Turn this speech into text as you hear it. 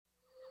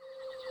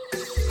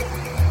Exotic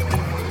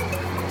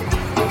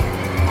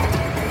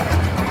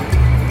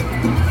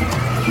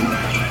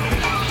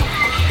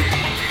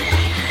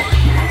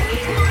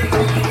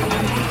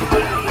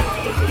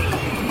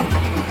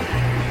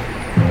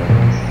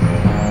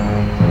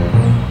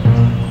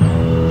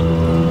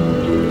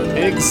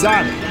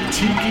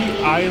Tiki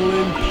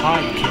Island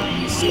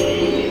Podcast.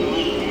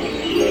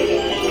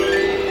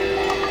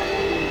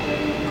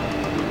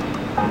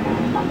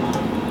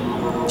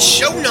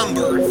 Show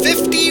number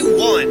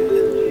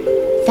 51.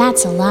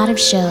 That's a lot of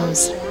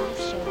shows.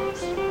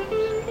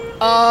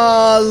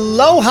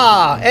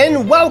 Aloha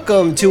and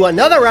welcome to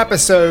another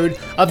episode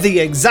of the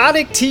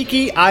Exotic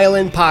Tiki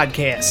Island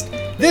Podcast.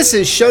 This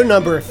is show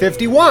number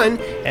 51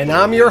 and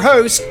I'm your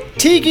host,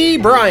 Tiki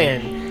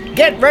Brian.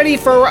 Get ready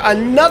for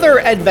another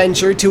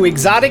adventure to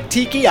Exotic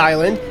Tiki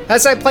Island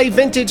as I play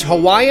vintage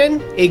Hawaiian,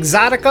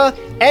 Exotica,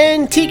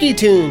 and Tiki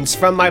tunes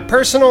from my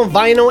personal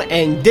vinyl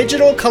and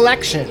digital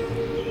collection.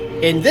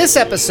 In this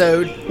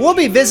episode, we'll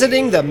be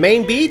visiting the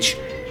main beach,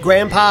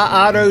 Grandpa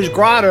Otto's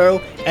Grotto,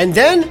 and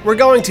then we're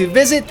going to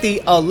visit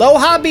the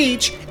Aloha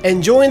Beach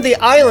and join the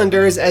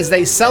islanders as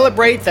they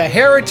celebrate the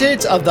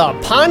heritage of the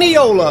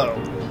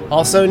Paniolo,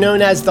 also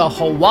known as the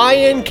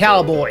Hawaiian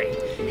Cowboy.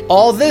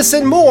 All this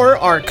and more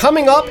are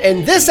coming up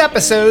in this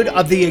episode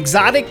of the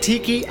Exotic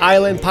Tiki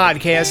Island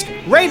Podcast,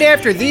 right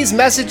after these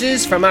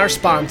messages from our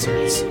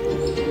sponsors.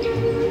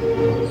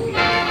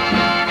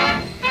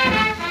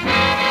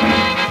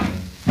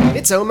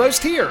 It's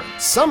almost here,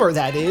 summer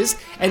that is,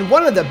 and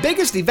one of the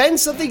biggest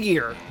events of the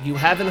year. You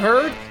haven't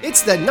heard?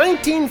 It's the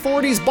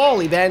 1940s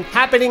Ball event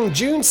happening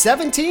June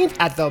 17th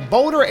at the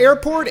Boulder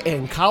Airport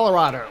in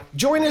Colorado.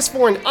 Join us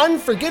for an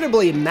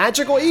unforgettably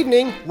magical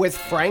evening with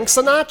Frank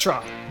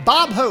Sinatra,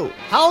 Bob Hope,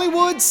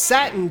 Hollywood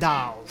Satin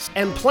Dolls,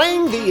 and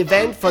playing the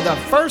event for the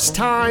first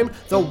time,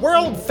 the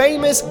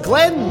world-famous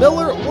Glenn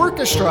Miller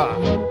Orchestra.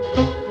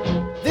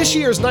 This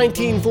year's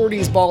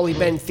 1940s Ball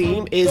event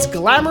theme is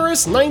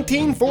Glamorous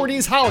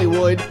 1940s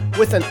Hollywood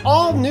with an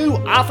all-new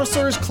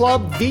Officers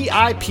Club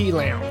VIP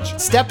lounge.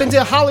 Step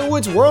into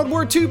Hollywood's World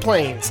War II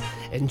planes.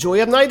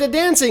 Enjoy a night of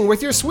dancing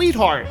with your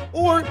sweetheart,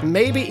 or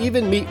maybe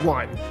even meet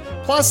one.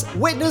 Plus,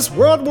 witness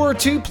World War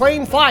II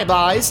plane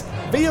flybys,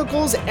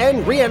 vehicles,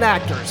 and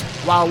reenactors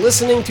while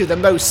listening to the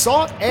most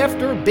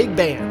sought-after big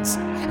bands.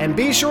 And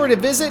be sure to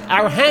visit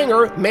our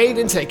hangar made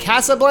into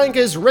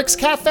Casablanca's Rick's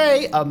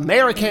Cafe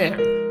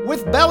American,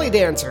 with belly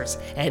dancers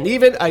and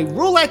even a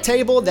roulette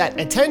table that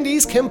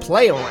attendees can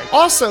play on.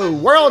 Also,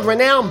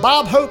 world-renowned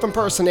Bob Hope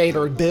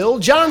impersonator Bill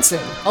Johnson,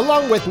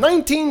 along with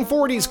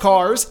 1940s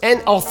cars,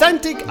 an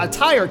authentic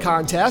attire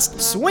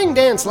contest, swing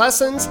dance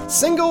lessons,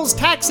 singles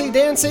taxi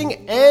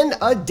dancing, and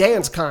a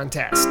dance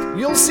contest.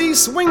 You'll see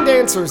swing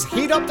dancers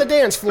heat up the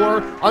dance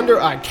floor under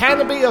a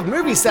canopy of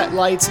movie set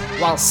lights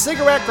while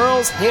cigarette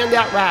girls hand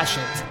out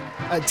rations.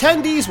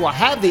 Attendees will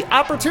have the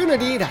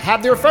opportunity to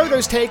have their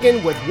photos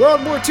taken with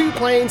World War II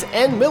planes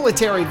and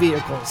military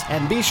vehicles.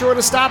 And be sure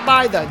to stop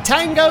by the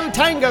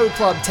Tango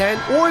Club tent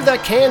or the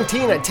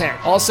Cantina tent.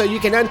 Also, you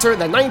can enter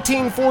the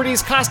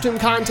 1940s costume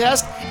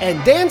contest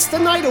and dance the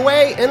night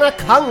away in a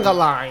conga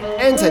line.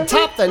 And to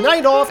top the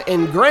night off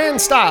in grand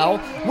style,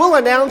 we'll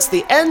announce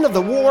the end of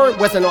the war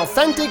with an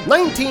authentic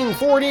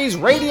 1940s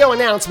radio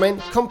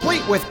announcement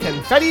complete with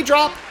confetti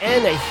drop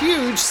and a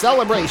huge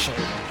celebration.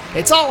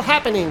 It's all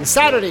happening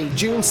Saturday,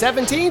 June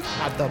 17th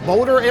at the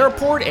Boulder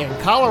Airport in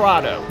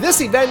Colorado.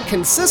 This event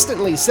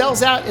consistently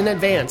sells out in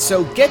advance,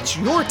 so get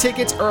your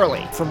tickets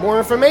early. For more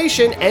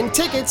information and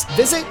tickets,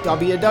 visit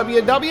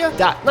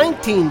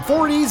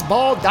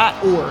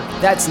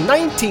www.1940sball.org. That's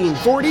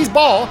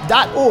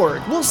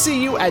 1940sball.org. We'll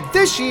see you at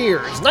this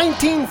year's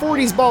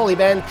 1940s Ball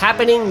event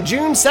happening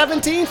June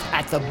 17th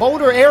at the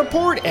Boulder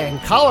Airport in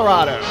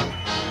Colorado.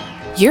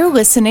 You're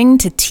listening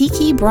to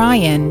Tiki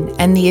Brian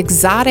and the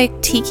Exotic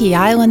Tiki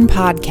Island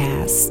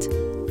Podcast.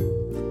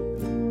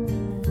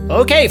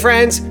 Okay,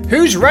 friends,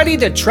 who's ready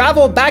to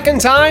travel back in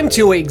time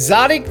to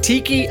Exotic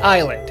Tiki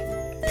Island?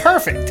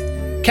 Perfect.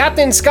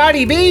 Captain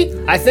Scotty B,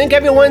 I think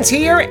everyone's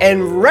here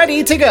and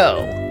ready to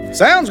go.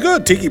 Sounds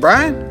good, Tiki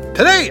Brian.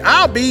 Today,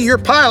 I'll be your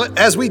pilot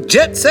as we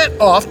jet set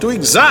off to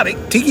Exotic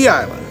Tiki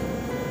Island.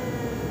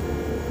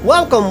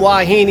 Welcome,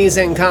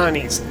 Wahinis and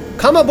Connies.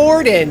 Come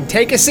aboard and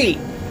take a seat.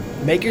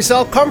 Make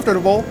yourself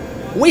comfortable.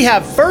 We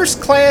have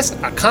first-class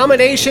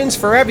accommodations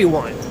for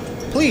everyone.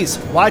 Please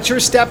watch your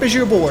step as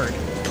you board.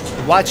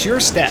 Watch your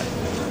step.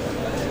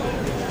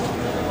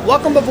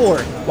 Welcome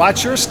aboard.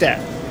 Watch your step.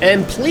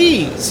 And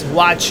please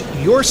watch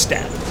your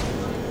step.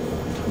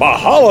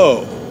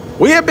 Mahalo!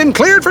 We have been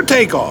cleared for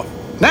takeoff.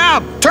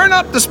 Now, turn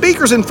up the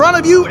speakers in front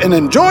of you and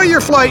enjoy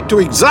your flight to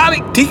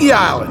Exotic Tiki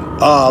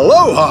Island.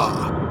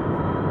 Aloha!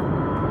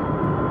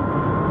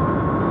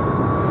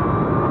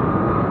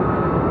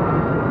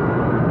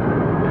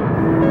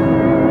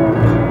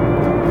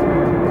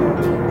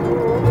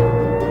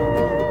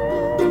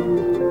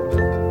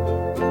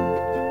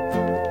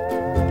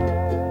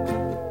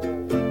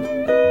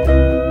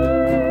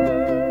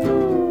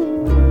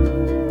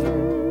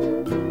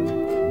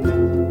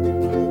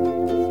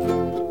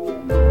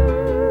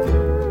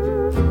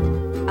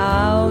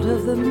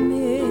 the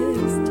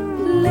mist,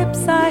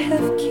 lips I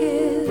have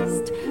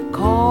kissed,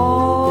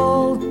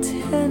 called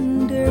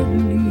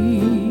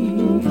tenderly.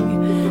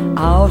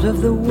 Out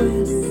of the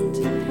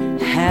west,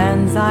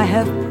 hands I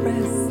have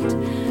pressed,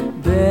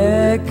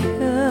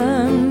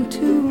 beckon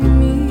to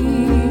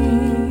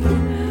me.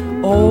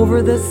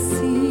 Over the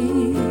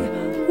sea,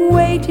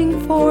 waiting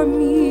for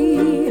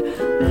me,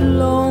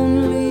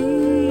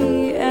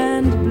 lonely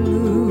and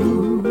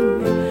blue.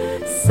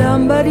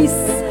 Somebody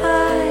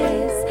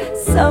sighs,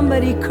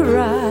 somebody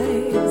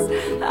cries,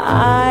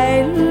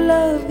 I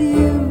love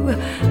you,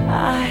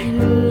 I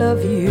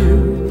love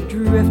you.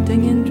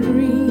 Drifting in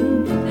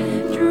dreams,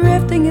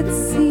 drifting it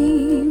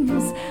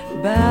seems,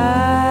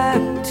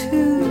 back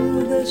to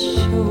the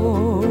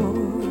shore,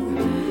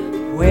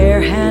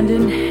 where hand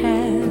in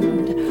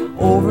hand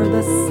over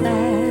the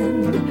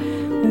sand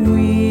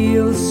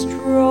we'll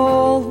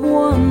stroll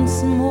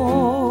once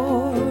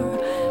more.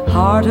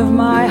 Heart of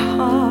my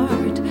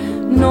heart,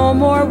 no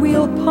more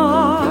we'll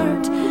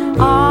part,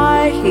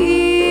 I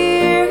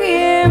hear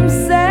him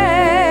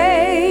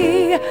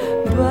say.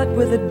 But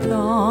with the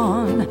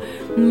dawn,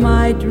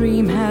 my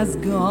dream has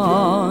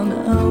gone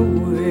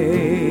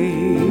away.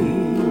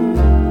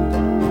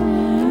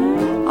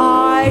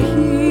 I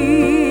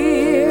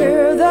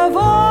hear the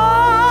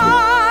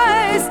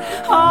voice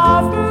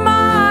of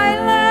my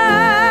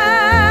land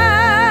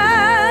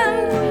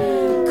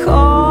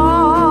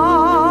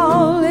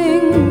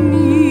calling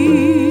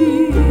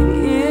me,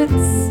 it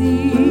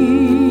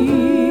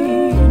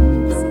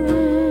seems,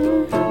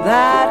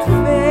 that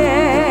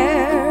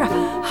fair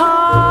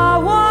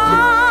Hawaiian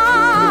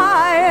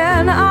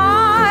island,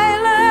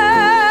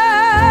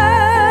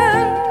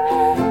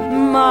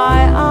 my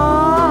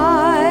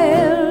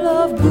isle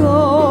of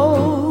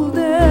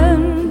golden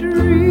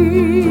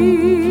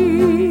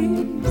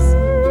dreams.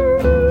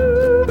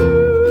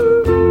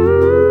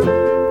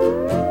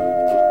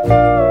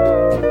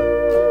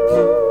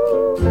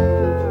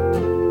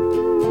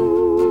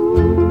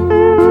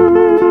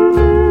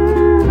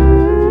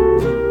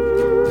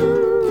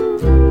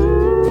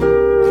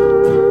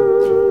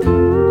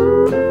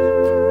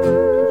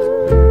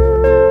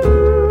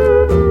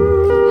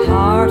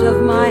 Heart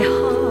of my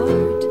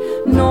heart,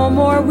 no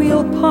more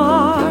we'll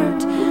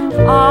part,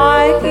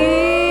 I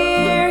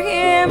hear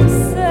him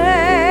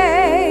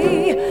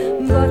say.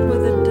 But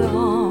with the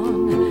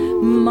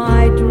dawn,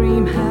 my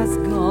dream has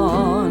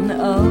gone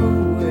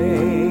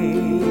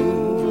away.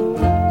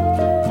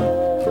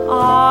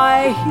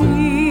 I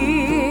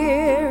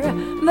hear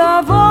the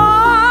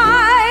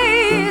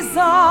voice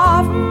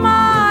of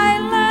my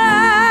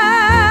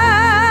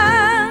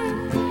land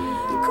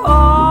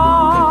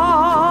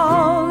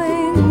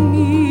calling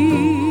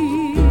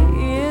me,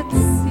 it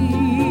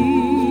seems,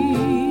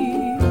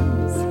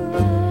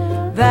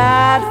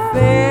 that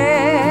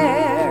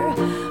fair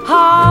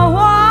Hawaiian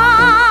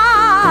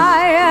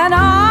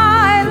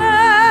island,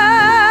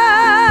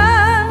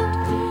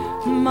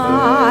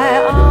 my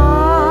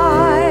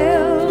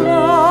isle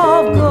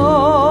of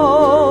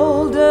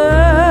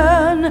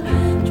golden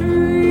dreams.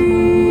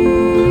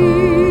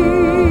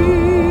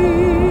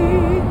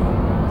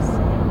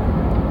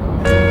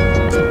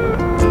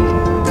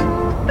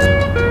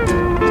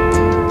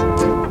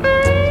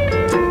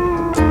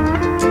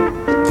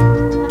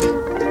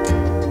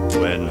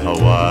 When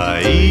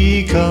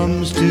Hawaii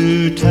comes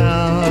to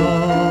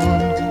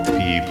town,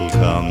 people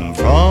come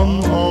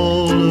from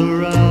all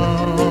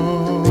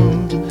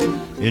around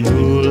in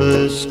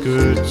hula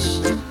skirts,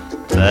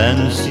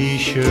 fancy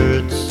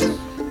shirts,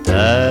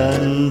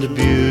 and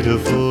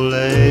beautiful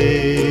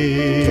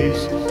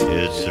lace.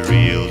 It's a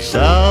real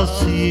South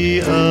Sea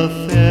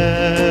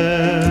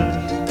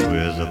affair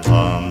with a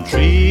palm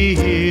tree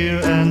here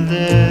and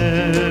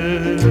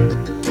there.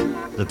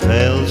 The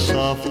pale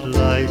soft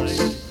lights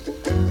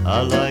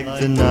are like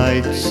the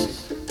nights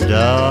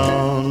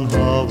down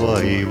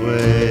Hawaii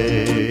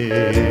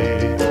way.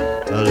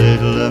 A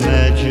little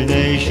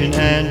imagination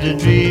and a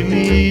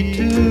dreamy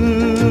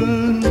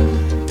tune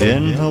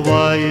in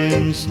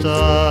Hawaiian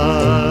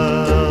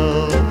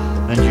style,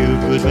 and you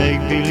could make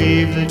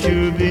believe that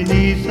you're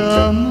beneath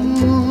a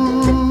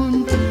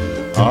moon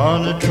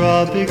on a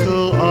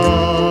tropical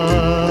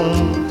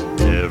isle.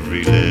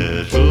 Every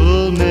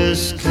little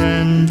miss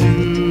can do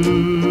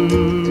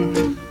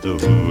the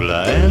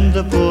hula and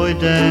the boy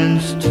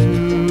dance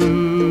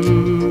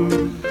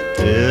too.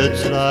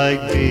 It's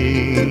like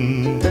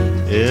being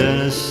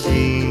in a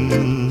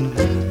scene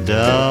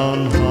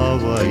down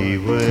Hawaii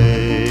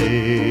way.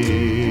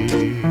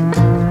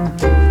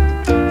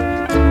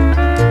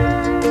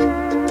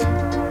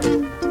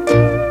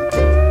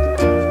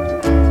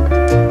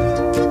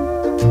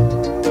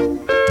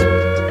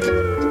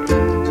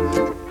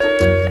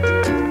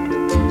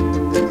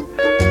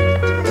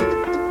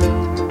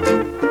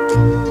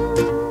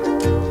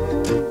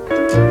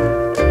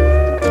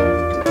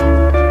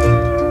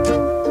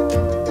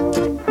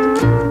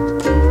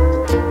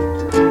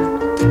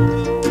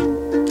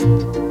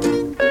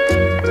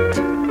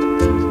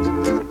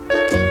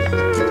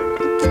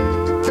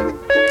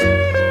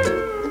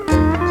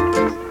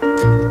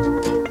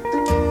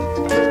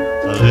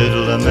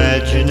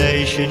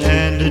 imagination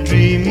and a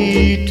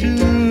dreamy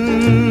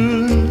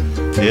tune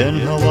in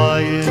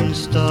Hawaiian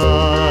style.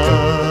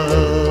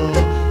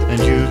 And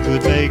you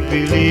could make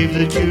believe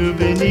that you're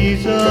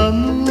beneath a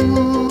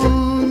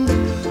moon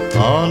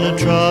on a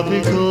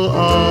tropical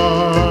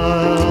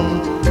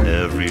isle.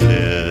 Every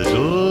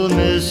little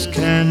miss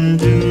can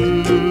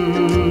do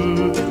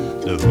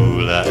the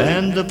hula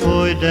and the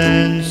poi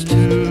dance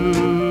too.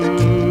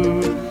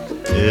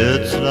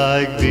 It's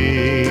like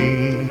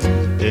being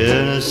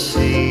in a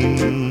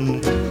scene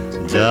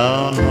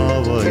down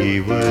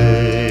Hawaii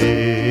way.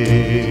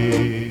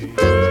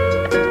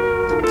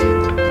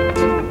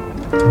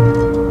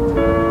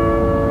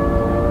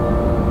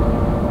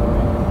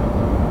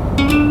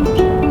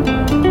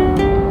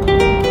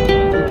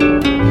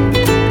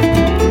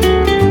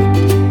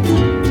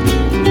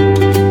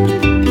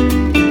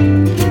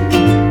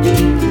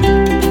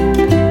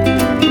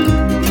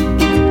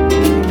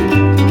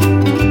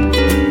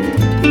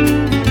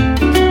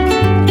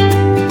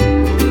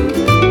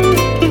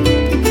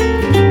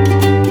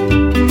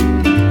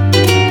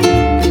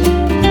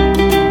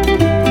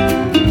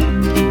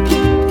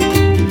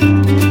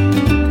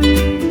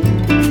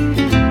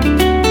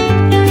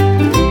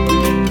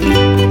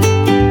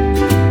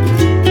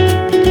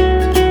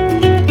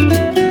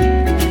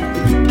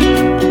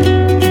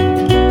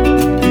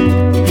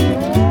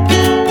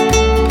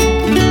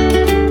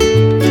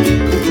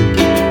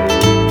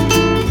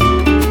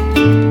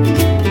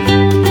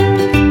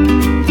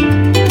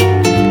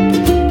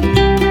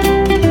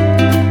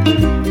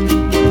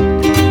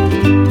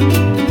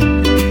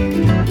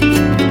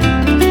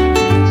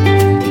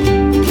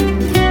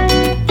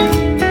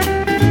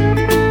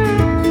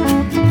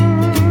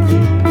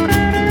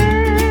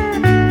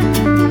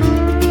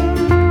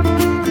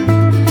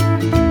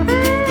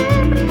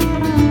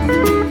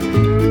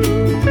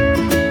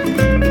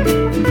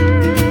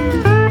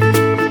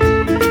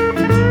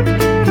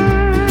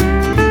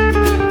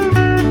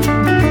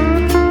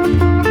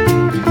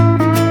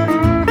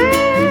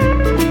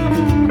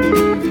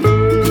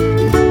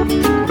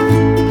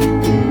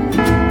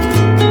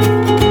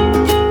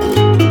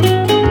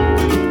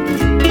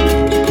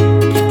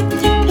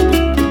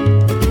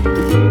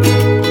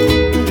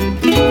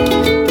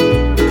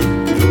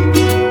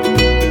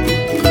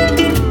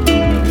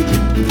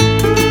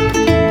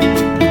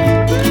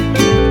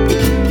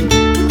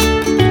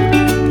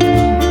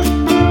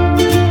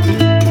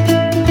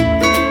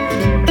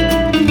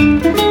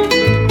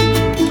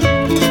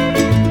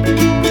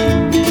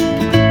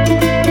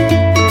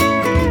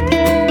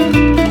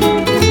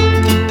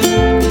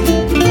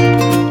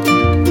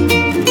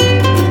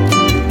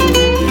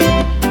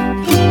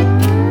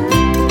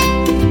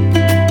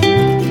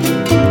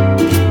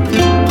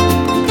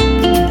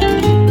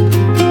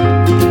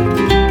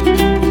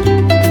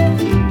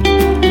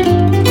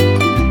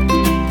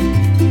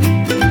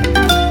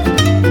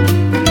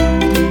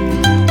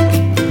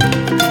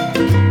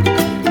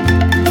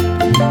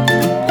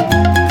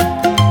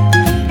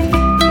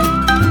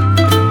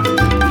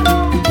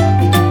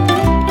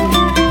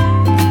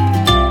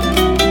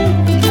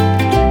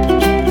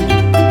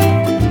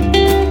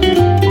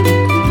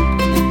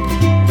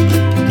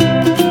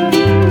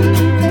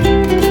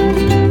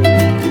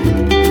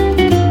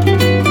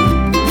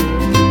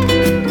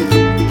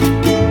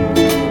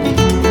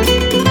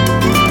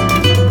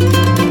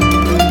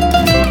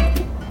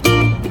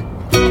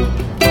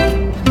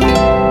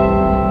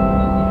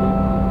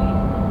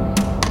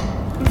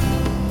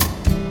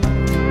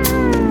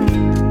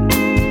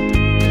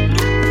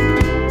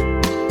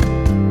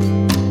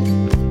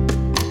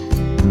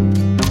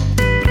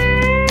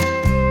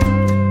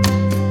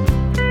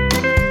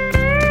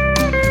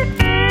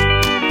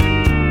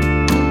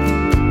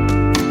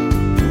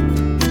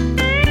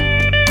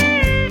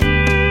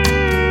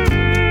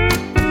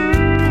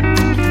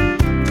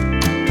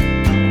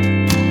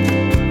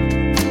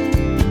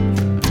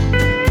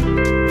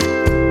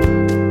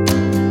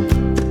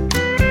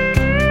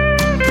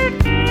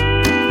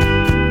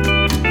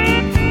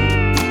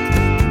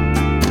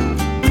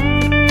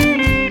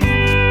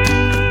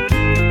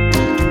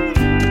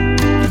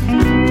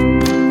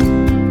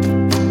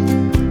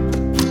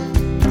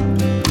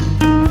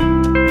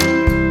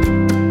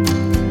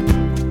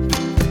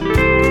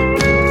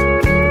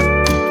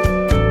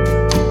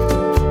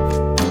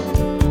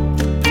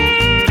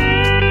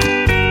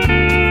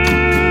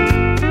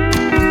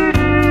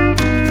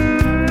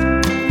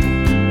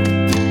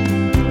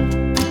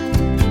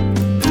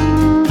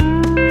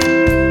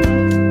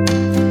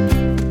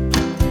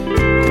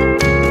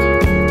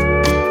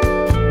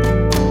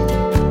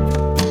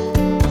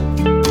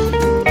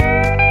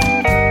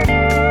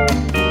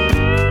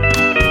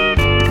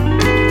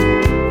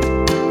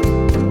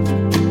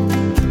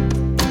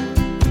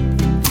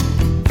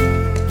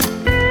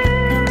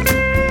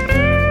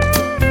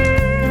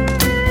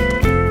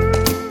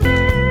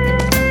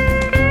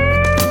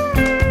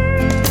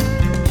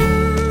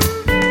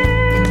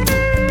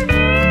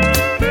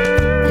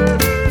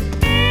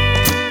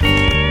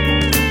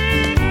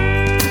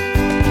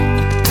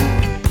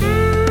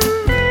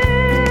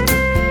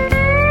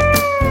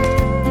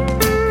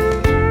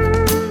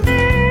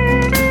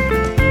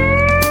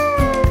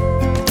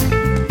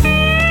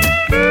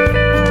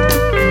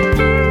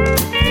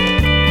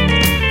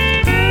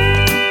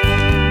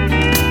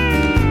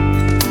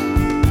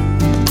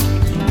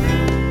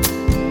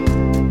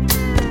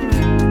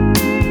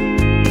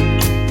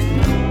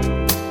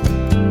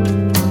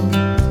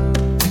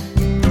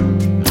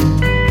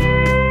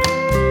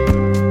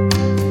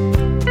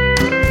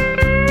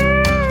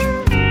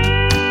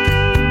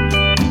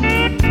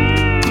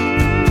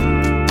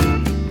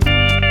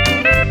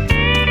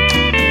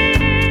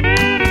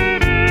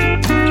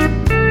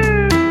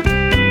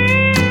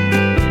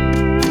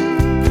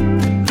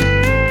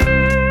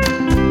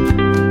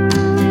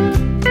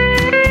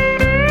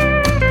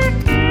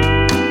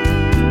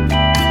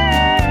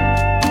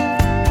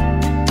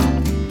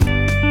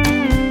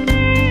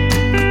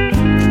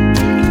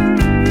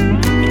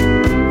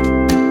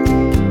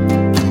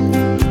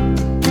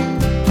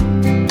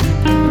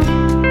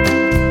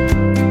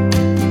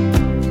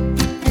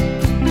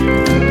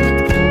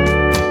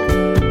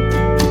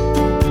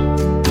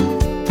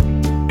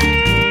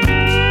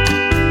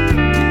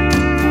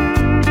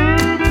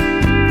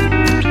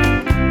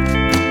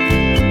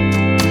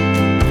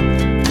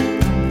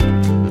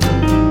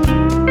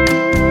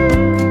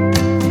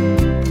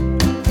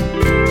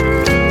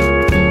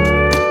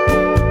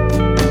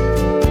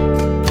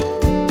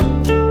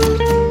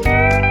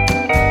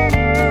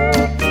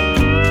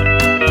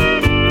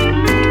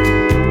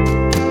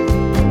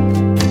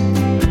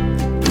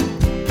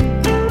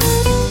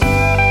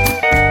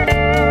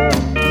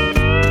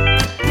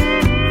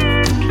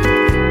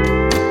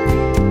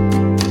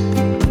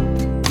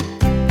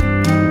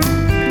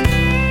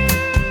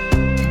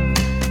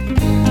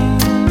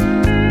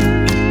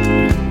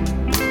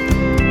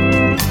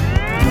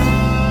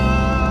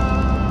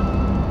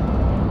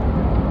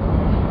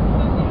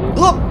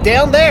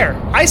 down there,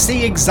 I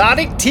see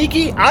Exotic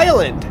Tiki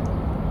Island.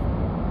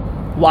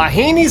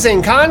 Wahinis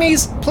and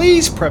Connies,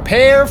 please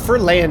prepare for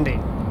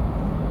landing.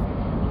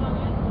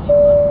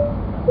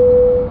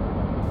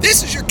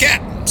 This is your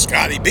captain,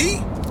 Scotty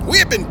B. We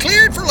have been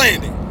cleared for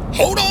landing.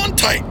 Hold on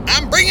tight.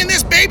 I'm bringing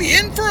this baby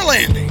in for a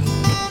landing.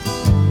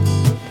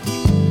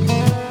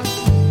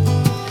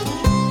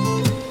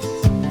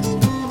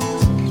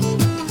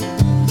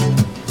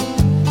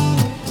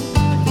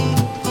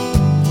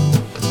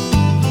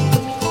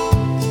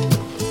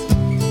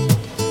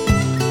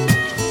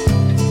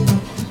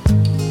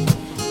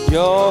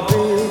 Your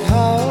big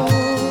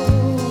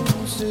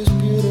house is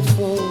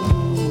beautiful.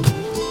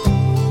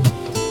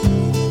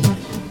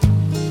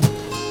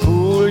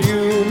 Pool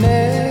you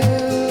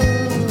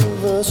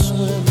never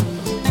swim,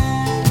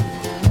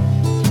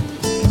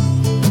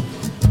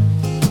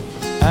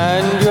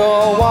 and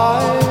your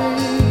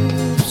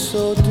wife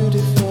so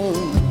dutiful.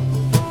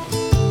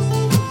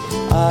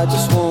 I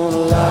just wanna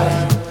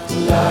lie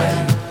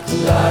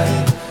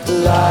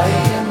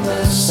in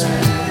the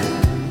sand.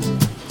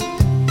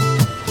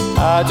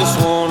 I just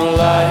wanna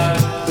lie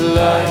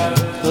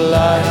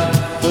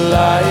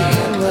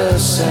in the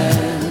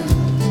sand.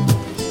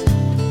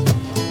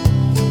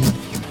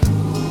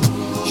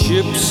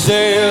 Ship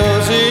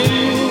sails in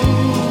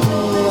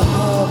the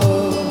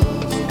harbor,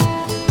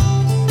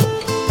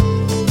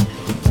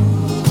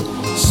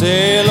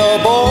 sailor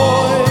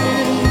boys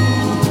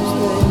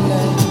they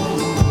land.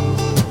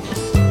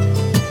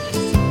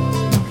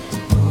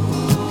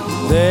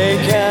 They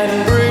can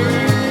bring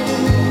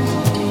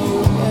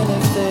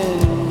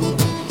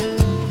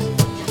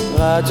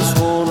I just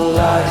wanna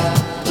lie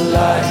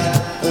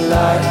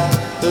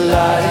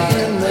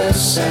in the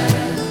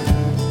sand.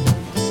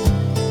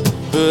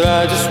 But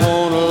I just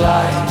wanna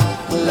lie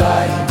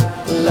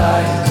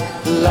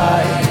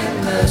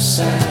in the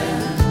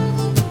sand.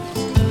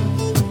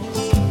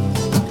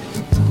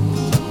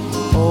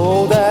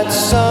 Oh, that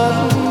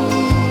sun,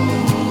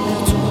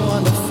 it's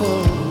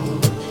wonderful.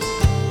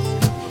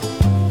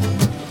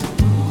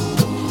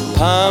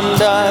 Palm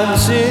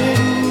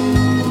dancing.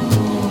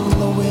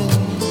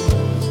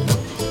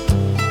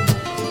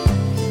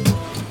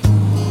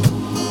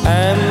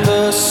 And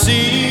the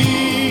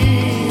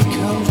sea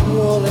comes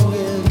rolling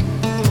in,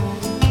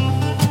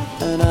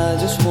 and I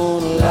just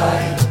wanna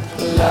lie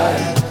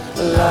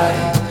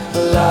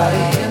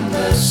in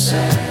the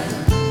sand.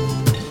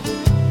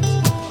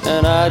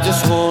 And I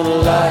just wanna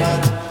lie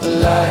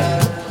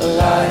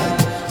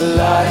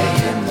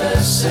in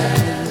the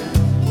sand.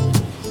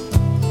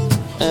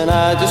 And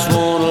I just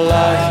wanna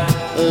lie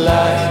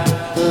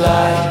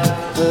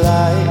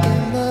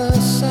in the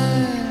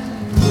sand.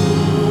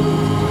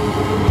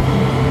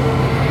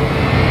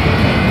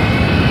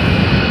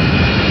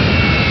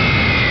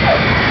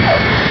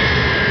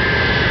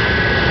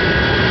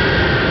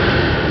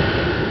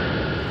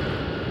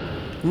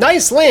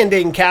 Nice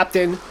landing,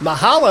 Captain.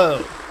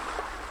 Mahalo.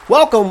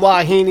 Welcome,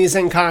 Wahinis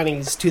and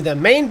Connies, to the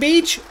main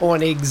beach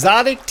on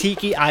Exotic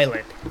Tiki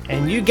Island.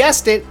 And you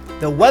guessed it,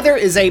 the weather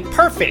is a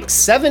perfect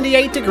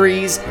 78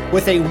 degrees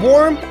with a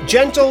warm,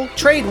 gentle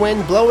trade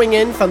wind blowing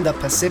in from the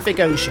Pacific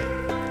Ocean.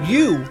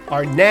 You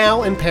are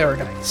now in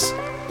paradise.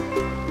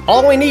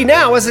 All we need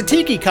now is a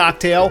tiki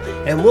cocktail,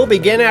 and we'll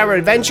begin our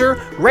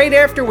adventure right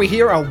after we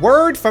hear a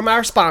word from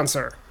our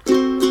sponsor.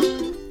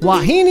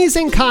 Wahinis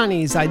and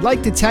Connies, I'd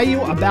like to tell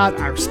you about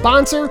our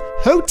sponsor,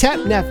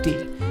 Hotep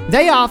Nefti.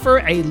 They offer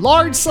a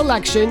large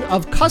selection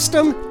of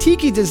custom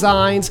tiki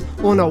designs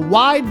on a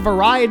wide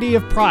variety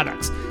of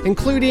products,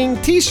 including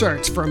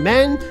t-shirts for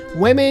men,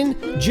 women,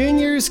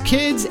 juniors,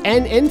 kids,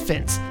 and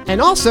infants.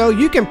 And also,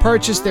 you can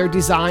purchase their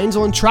designs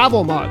on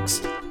travel mugs,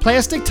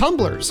 plastic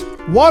tumblers,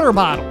 water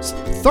bottles,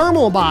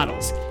 thermal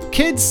bottles,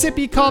 kids'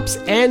 sippy cups,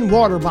 and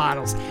water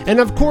bottles. And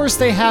of course,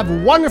 they have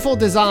wonderful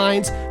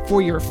designs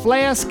for your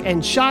flask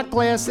and shot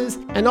glasses,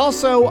 and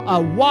also a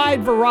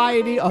wide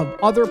variety of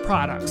other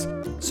products.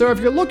 So if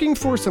you're looking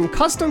for some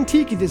custom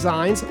tiki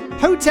designs,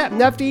 Hotep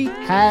Nefti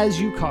has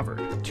you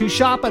covered. To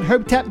shop at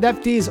Hotep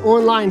Nefti's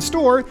online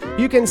store,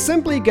 you can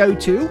simply go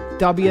to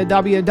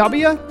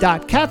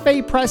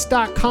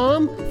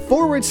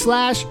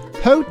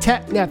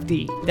www.cafepress.com/Hotep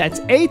Nefti. That's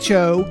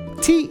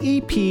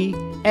HOTEPNEFTI.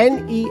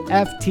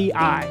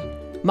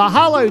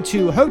 Mahalo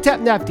to Hotep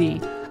Nefti,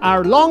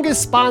 our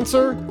longest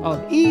sponsor of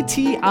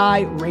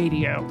ETI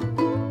Radio.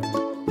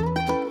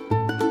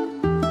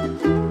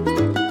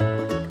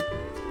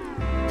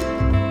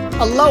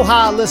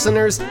 Aloha,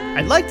 listeners.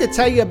 I'd like to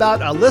tell you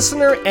about a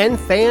listener and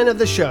fan of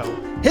the show.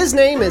 His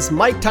name is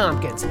Mike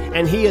Tompkins,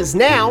 and he is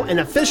now an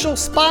official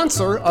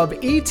sponsor of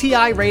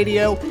ETI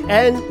Radio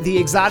and the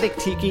Exotic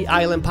Tiki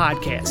Island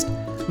podcast.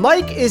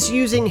 Mike is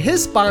using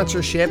his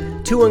sponsorship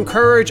to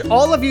encourage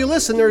all of you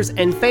listeners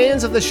and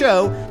fans of the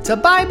show to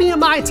buy me a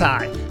Mai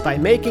Tai by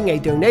making a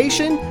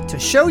donation to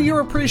show your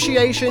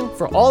appreciation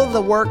for all of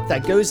the work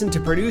that goes into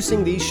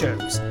producing these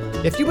shows.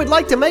 If you would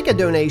like to make a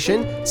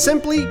donation,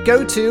 simply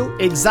go to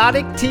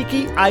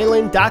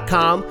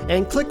exotictikiisland.com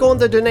and click on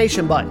the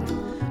donation button.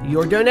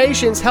 Your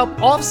donations help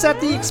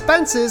offset the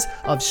expenses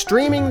of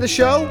streaming the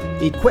show,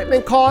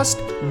 equipment cost,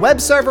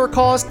 web server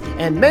cost,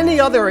 and many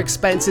other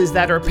expenses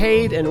that are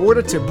paid in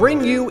order to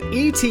bring you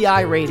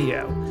ETI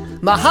Radio.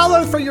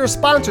 Mahalo for your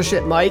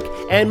sponsorship, Mike,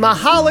 and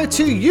mahalo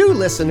to you,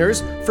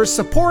 listeners, for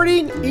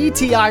supporting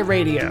ETI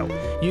Radio.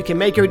 You can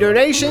make your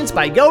donations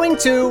by going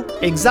to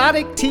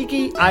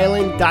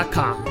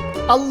exotictikiisland.com.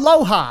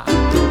 Aloha!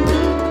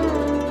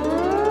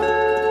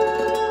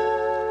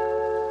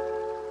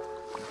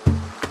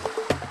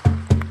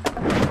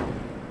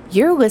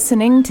 You're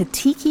listening to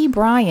Tiki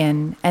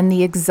Brian and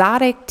the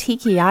Exotic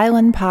Tiki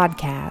Island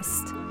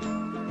Podcast.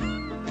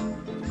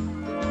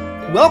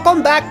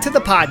 Welcome back to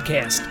the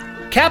podcast.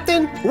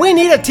 Captain, we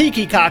need a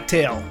tiki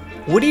cocktail.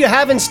 What do you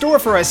have in store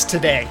for us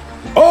today?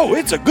 Oh,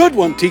 it's a good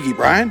one, Tiki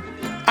Brian.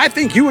 I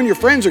think you and your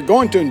friends are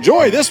going to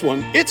enjoy this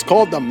one. It's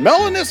called the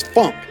Melanus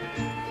Funk.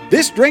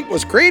 This drink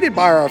was created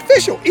by our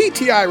official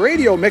ETI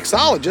radio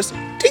mixologist,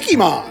 Tiki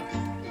Mon.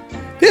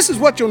 This is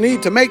what you'll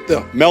need to make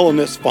the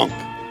Melanus Funk.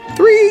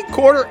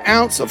 3/4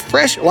 ounce of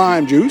fresh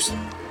lime juice,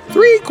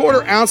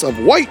 3/4 ounce of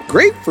white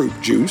grapefruit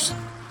juice,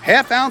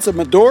 1/2 ounce of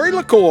Midori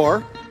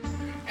liqueur,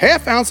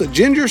 1/2 ounce of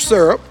ginger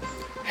syrup,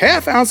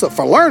 1/2 ounce of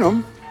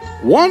falernum,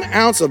 1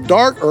 ounce of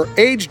dark or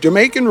aged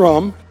Jamaican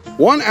rum,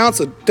 1 ounce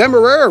of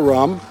Demerara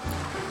rum,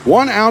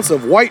 1 ounce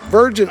of White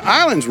Virgin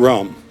Islands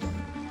rum.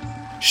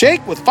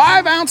 Shake with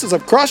 5 ounces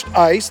of crushed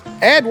ice,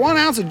 add 1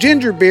 ounce of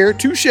ginger beer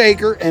to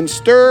shaker and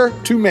stir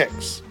to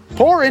mix.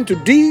 Pour into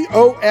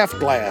DOF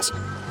glass.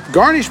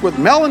 Garnish with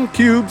melon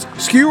cubes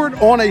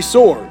skewered on a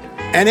sword.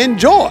 And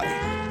enjoy!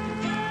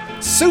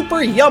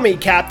 Super yummy,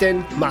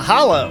 Captain.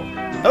 Mahalo.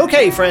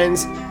 Okay,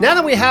 friends, now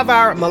that we have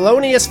our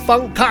Melonious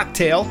Funk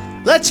cocktail,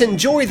 let's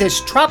enjoy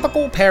this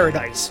tropical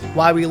paradise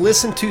while we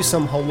listen to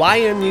some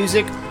Hawaiian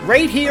music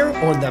right here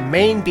on the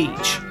main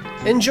beach.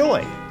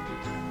 Enjoy!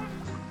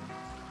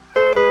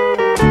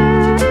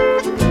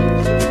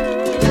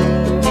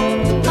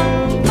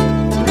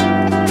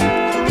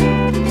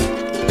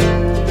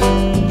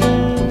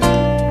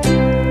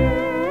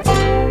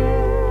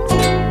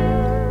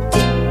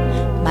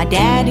 My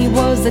daddy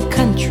was a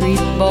country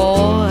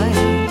boy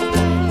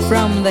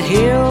from the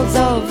hills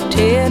of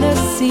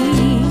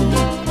Tennessee.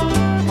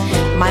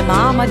 My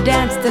mama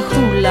danced the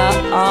hula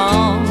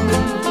on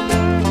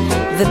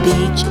the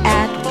beach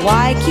at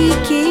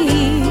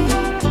Waikiki.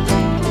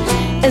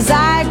 As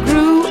I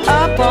grew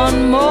up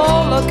on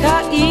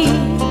Molokai,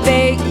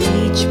 they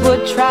each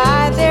would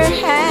try their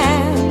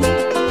hand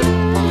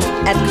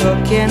at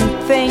cooking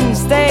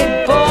things they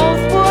both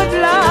would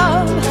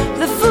love.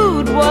 The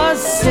food was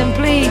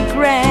simply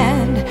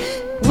grand.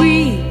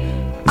 We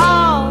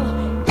all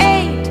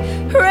ate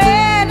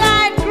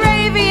red-eyed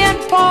gravy and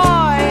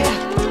poi,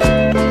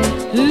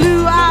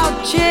 luau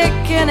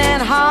chicken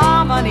and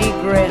hominy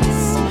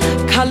grits.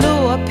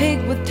 Kalua pig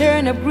with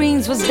turnip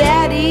greens was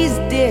daddy's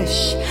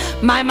dish.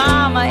 My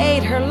mama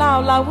ate her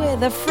laula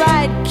with a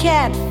fried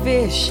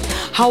catfish.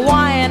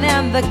 Hawaiian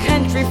and the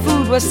country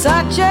food was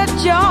such a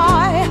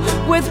joy,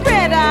 with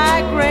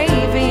red-eye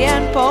gravy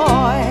and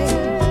poi.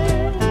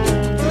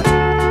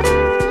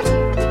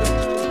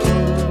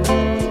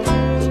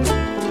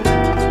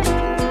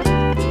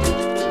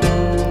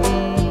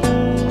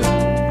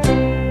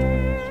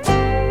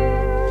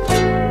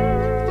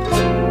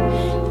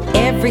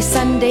 Every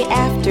Sunday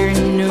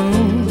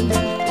afternoon,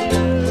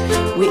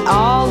 we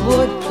all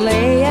would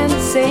play and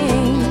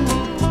sing.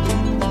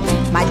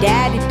 My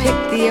daddy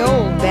picked the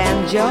old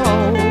banjo.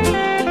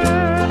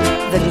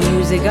 The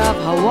music of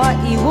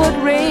Hawaii would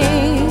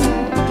ring.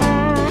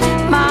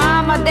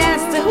 Mama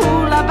danced the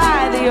hula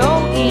by the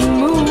O'i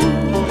moon,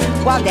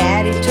 while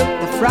daddy took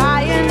the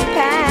frying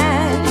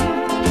pan.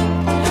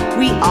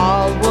 We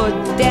all would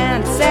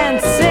dance and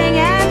sing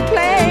and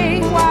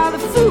play while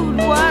the food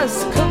was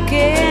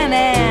cooking,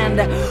 and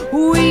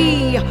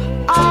we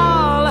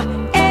all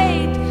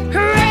ate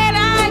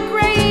red-eye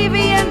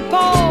gravy and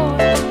poi,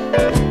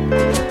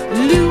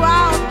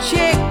 luau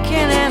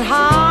chicken and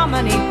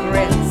hominy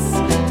grits.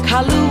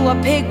 Kalua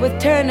pig with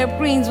turnip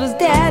greens was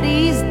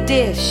daddy's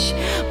dish.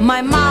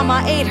 My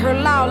mama ate her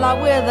laula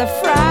with a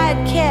fried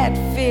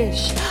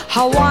catfish.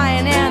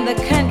 Hawaiian and the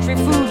country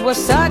food was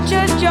such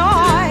a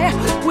joy,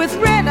 with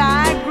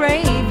red-eye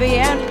gravy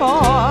and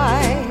poi.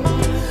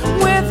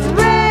 With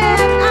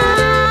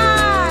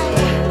red-eye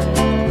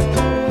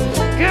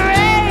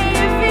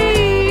gravy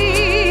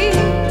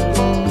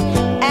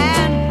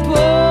and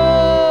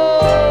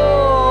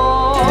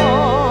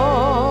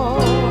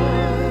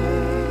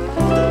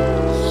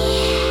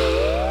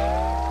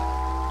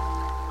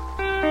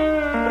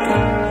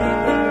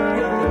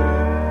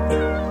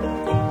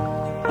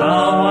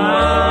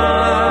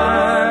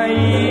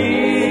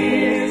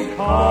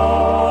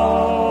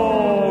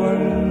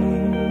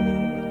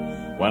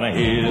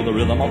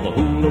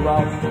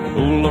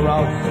hula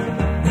rouse.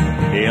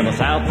 In the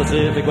South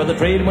Pacific where the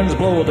trade winds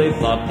blow, they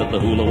thought that the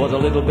hula was a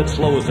little bit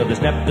slow, so they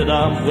stepped it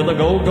up with a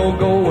go, go,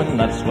 go, and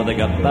that's where they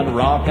got that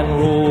rock and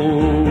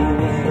roll.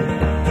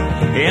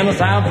 In the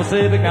South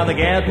Pacific, now they're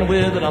getting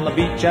with it on the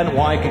beach at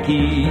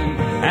Waikiki.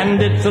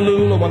 And it's a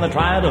lula when they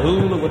try to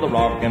hula with a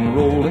rock and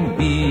rolling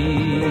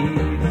beat.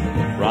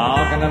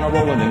 Rockin' and a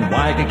rollin' in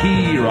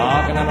Waikiki,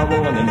 rockin' and a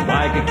rollin' in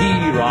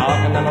Waikiki,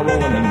 rockin' and a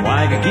rollin' in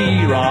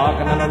Waikiki,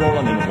 rockin' and a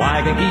rollin' in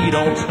Waikiki.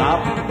 Don't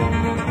stop,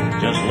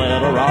 just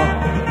let her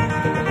rock.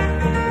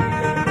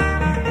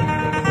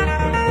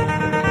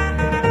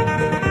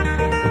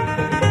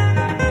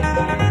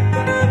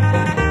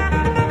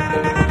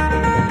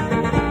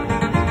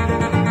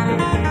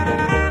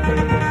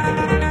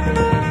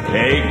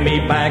 Take me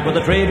back where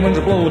the trade winds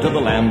blow to the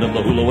land of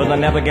the hula where they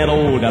never get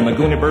old, and the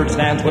goonie birds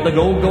dance with the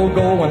go, go,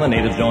 go, when the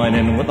natives join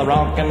in with the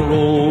rock and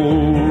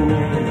roll.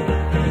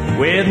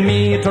 With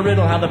me to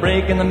riddle how they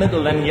break in the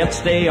middle and yet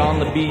stay on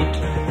the beat,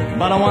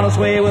 but I want to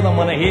sway with them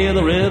when I hear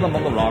the rhythm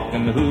of the rock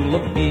and hula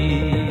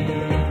beat.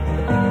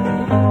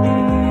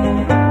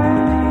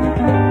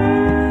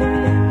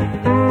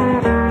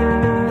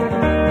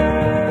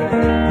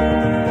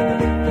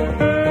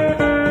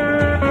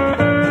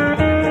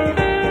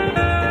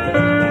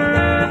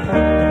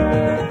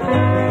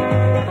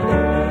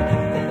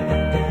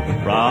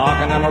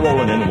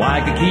 Rollin' in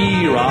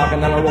Waikiki,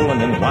 rockin' and a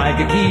rollin' in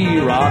Waikiki,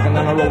 rockin'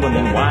 and a rollin'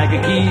 in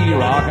Waikiki,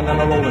 rockin'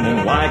 and a rollin'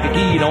 in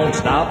Waikiki. Don't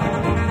stop,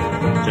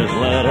 just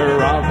let her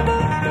rock.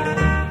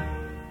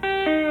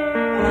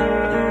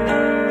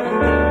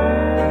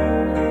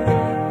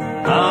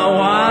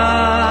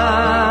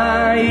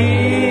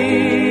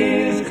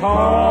 Hawaii's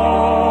calling.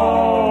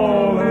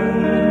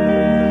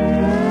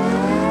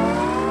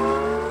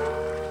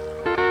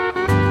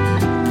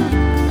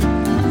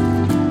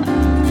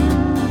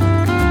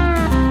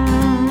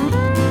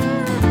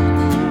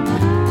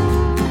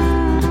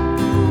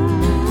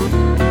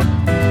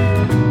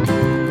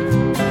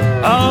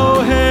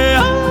 Oh, hey,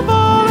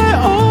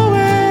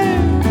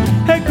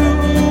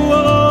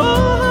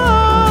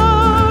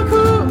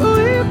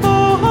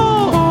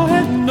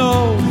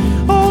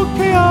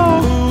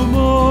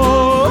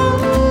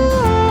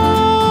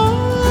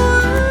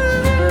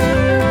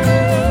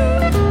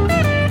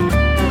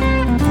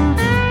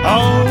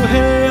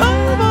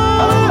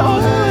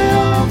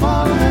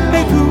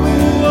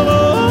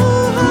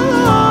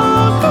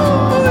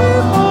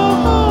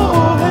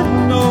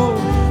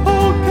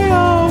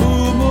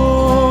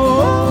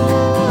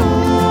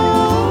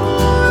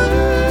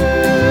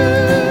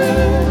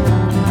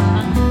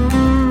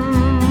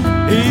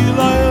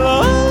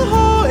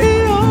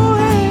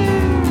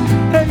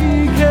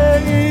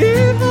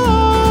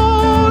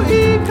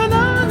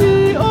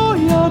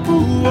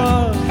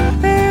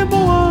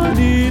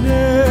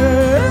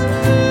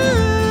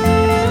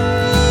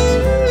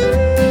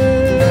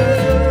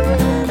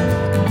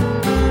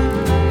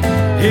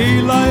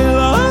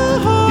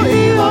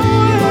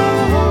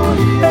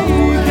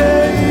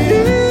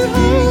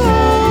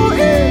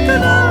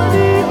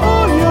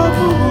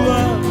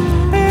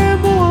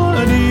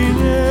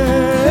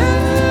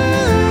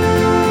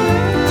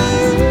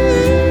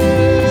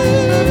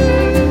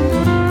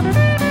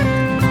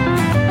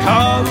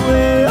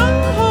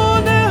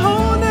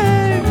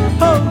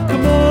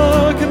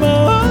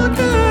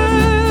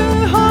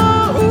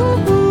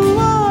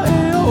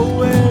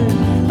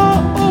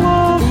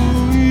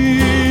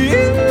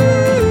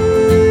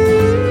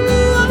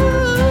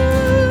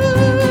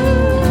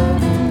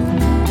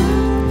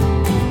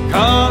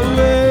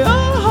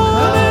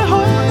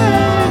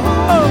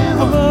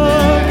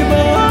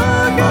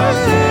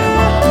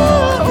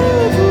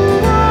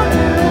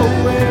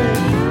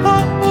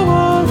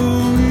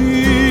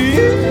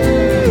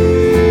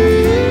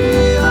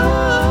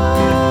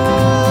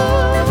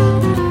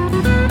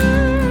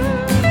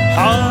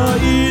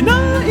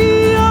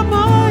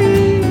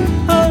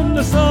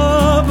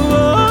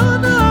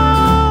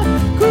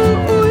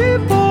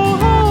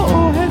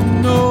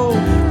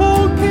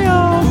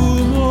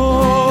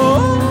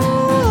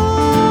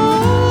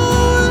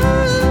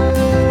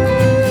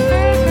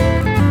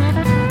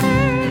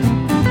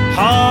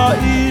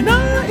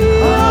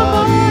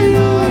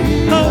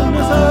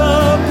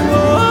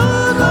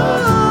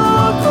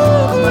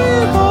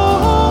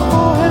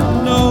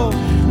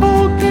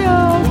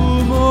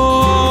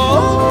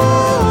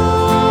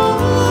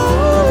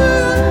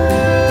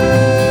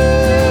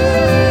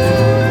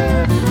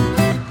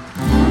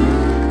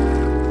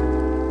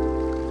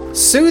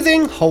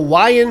 Soothing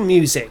Hawaiian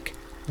music,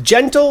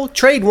 gentle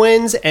trade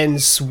winds,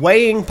 and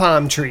swaying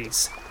palm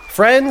trees.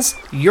 Friends,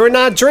 you're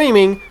not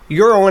dreaming,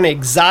 you're on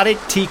exotic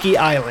Tiki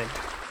Island.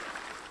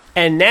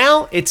 And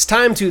now it's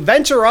time to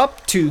venture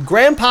up to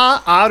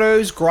Grandpa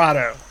Otto's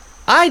grotto.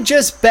 I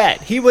just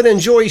bet he would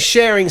enjoy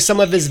sharing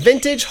some of his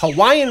vintage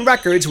Hawaiian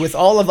records with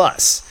all of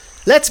us.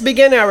 Let's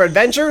begin our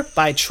adventure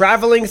by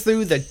traveling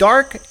through the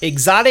dark,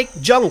 exotic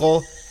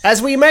jungle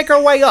as we make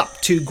our way up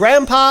to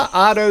Grandpa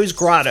Otto's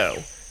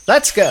grotto.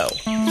 Let's go.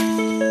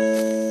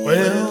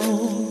 Well,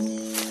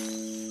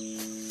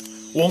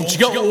 won't you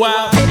go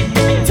out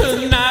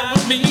tonight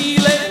with me,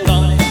 let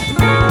night?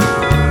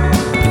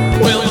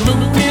 Well, the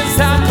moon is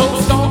out,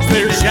 those stars,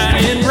 they're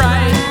shining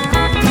bright.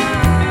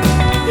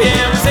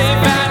 Yeah, we're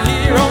safe out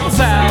here on the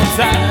south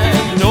side.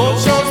 The North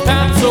Shore's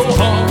pounding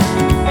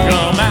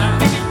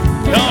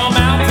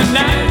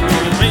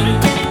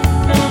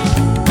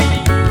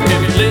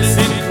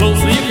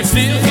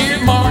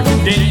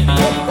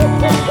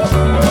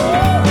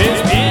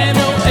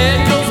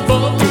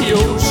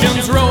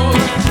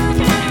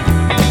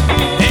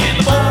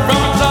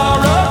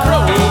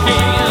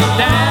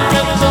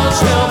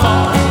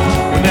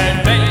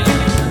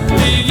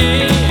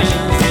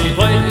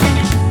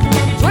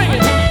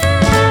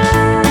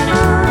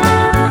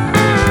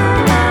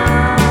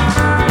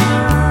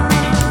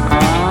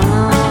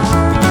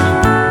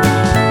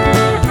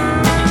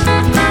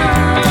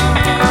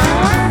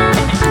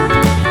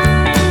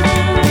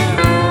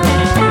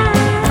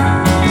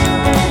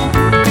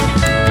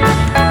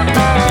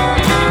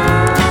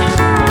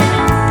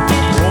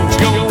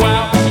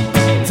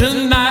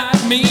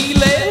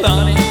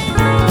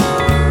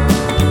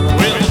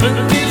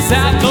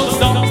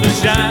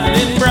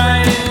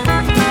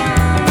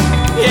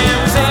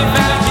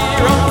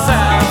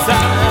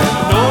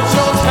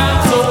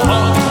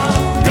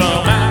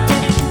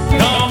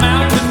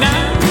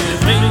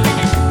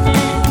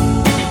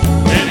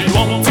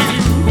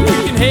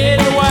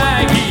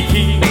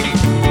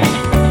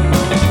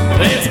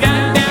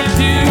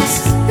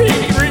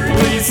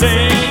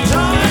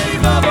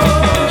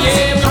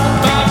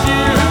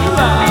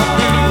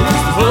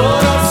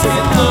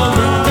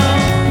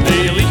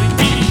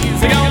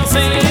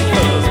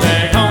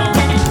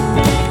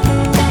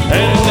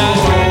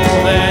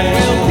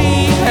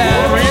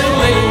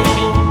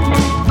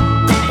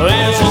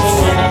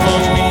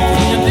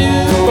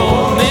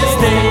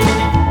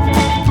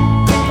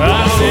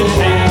said,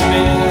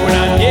 baby, we're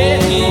not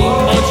getting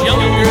much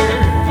younger.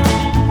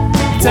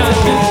 Time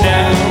is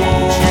now,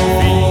 won't you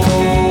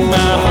feed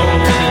my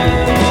hunger?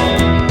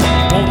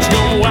 Won't you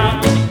go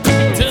out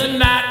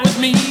tonight with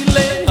me,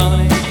 little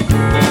honey?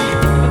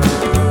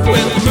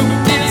 Well, the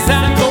moon is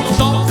out, those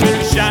stars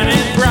are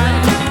shining bright.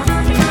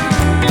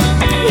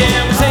 Yeah,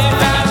 we say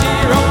out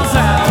here on the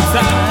south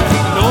side,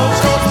 North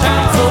Shore's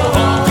town so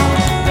hard.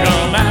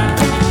 Come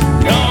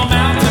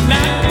out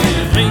tonight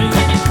with me.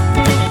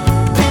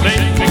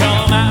 Baby,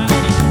 come out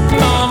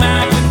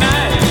tonight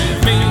with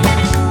me.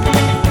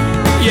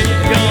 Yeah,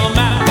 come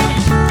out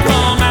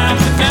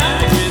tonight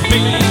with me.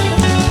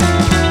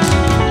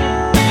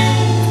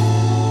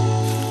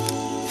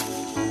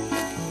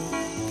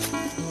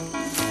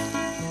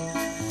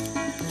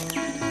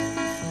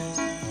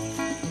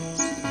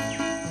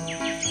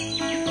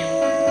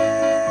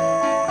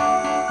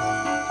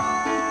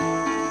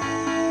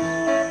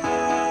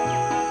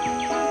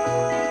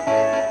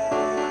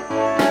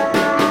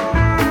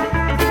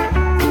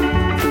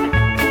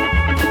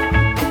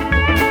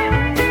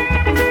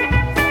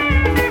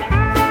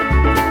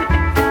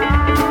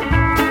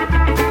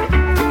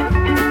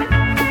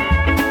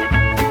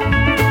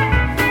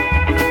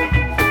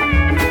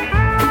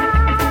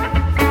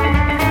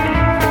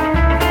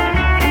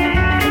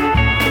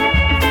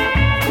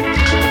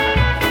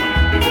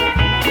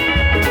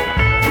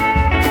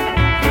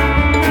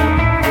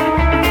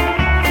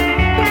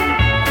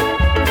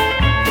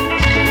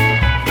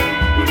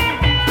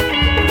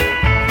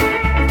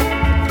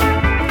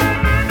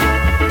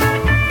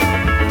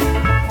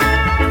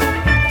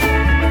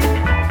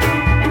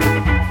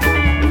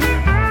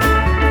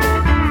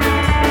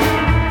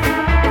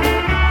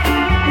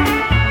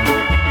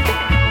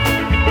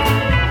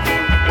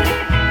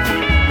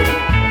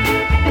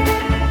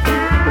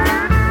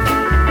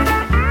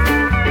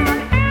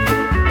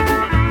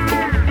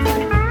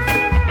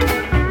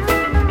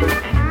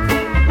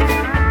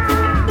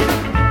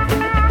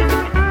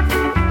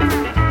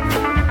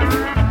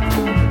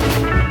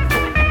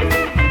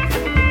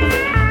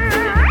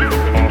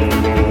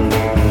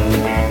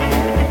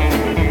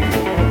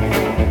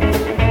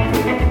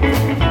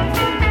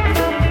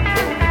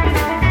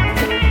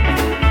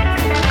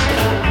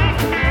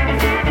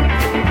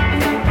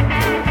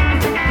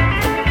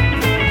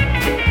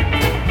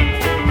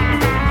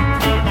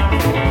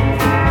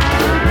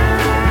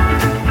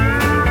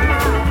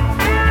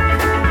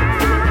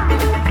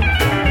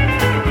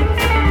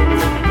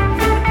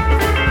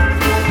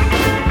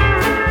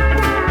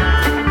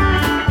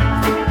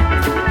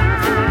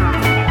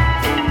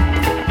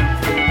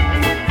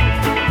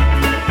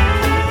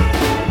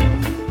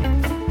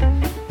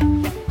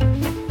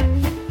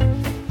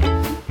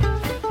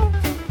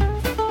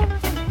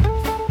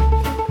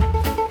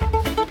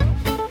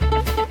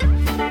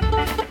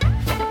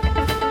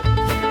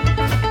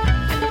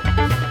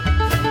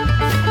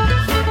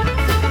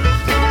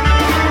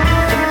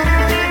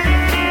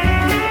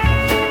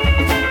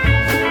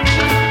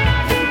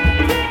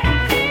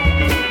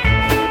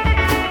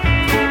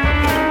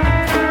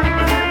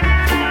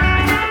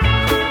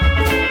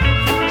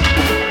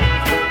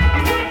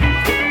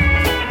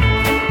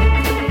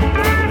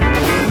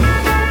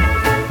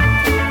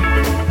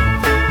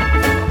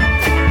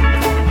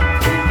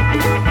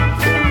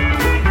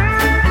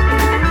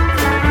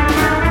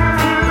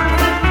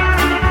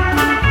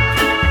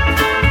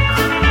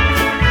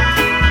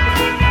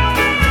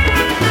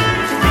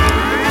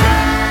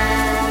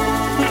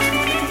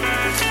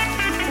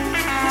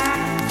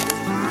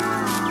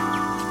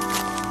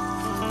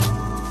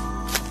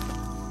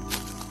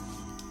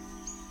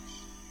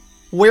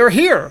 We're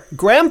here,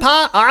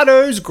 Grandpa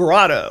Otto's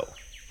Grotto.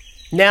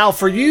 Now,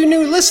 for you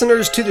new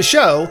listeners to the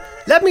show,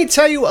 let me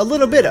tell you a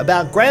little bit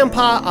about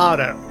Grandpa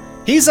Otto.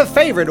 He's a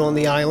favorite on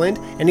the island,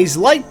 and he's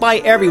liked by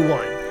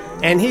everyone,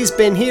 and he's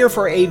been here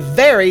for a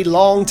very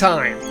long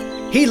time.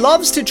 He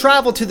loves to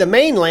travel to the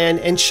mainland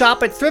and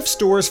shop at thrift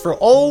stores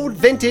for old,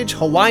 vintage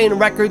Hawaiian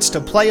records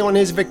to play on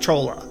his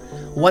Victrola.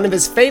 One of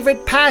his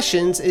favorite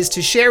passions is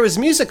to share his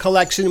music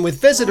collection with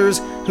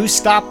visitors who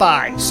stop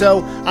by,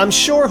 so I'm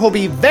sure he'll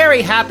be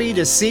very happy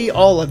to see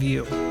all of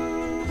you.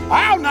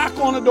 I'll knock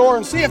on the door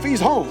and see if he's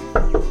home.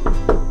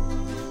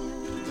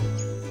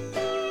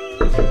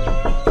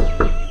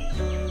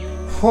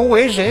 Who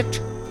is it?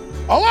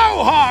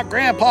 Aloha,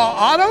 Grandpa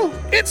Otto.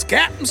 It's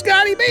Captain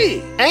Scotty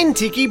B. And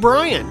Tiki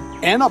Brian.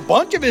 And a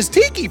bunch of his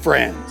tiki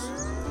friends.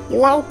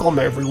 Welcome,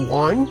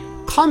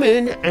 everyone. Come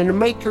in and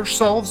make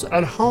yourselves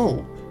at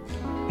home.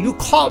 You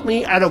caught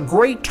me at a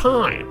great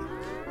time.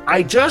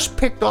 I just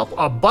picked up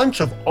a bunch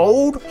of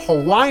old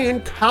Hawaiian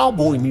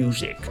cowboy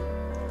music.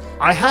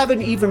 I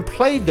haven't even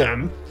played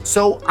them,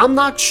 so I'm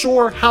not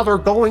sure how they're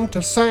going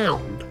to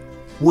sound.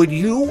 Would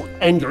you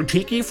and your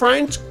tiki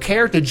friends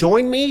care to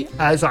join me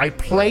as I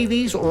play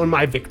these on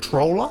my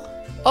Victrola?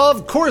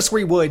 Of course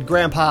we would,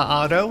 Grandpa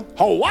Otto.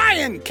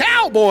 Hawaiian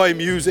cowboy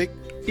music?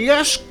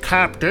 Yes,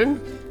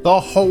 Captain.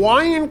 The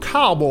Hawaiian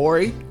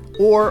cowboy,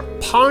 or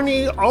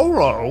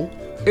Paniolo,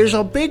 is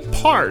a big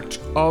part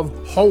of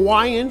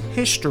Hawaiian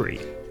history.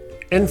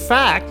 In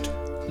fact,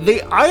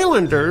 The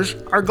Islanders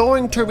are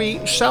going to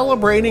be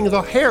celebrating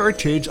the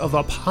heritage of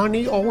the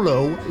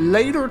Paniolo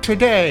later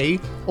today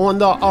on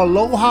the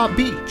Aloha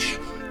Beach.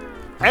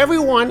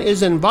 Everyone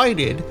is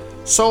invited,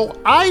 so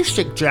I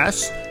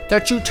suggest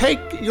that you take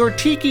your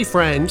tiki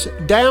friends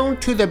down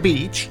to the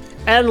beach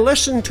and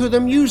listen to the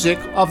music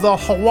of the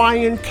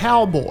Hawaiian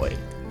cowboy.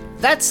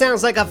 That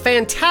sounds like a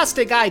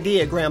fantastic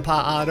idea,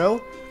 Grandpa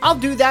Otto. I'll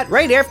do that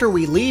right after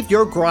we leave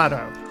your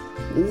grotto.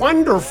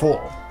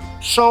 Wonderful.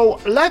 So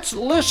let's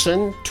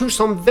listen to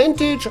some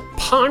vintage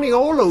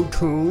Paniolo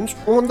tunes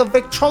on the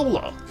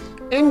Victrola.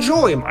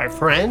 Enjoy, my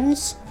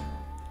friends.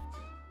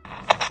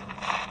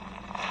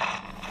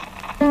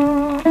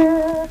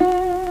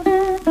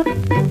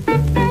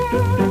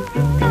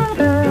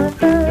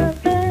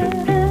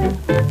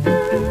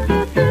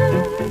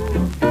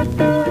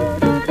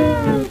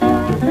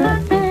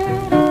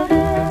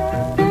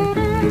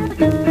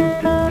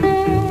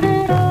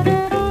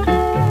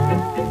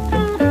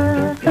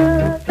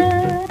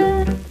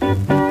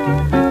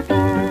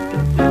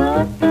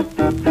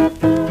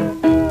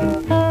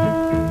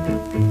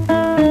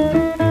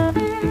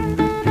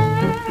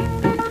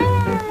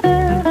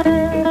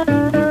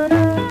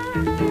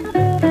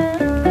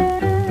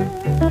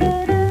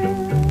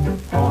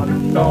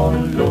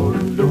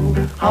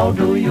 How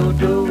do you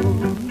do?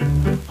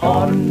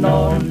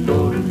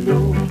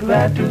 Honolulu,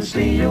 glad to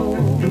see you.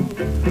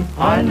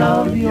 I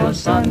love your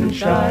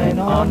sunshine,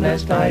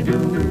 honest I do.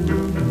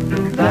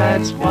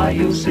 That's why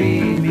you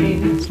see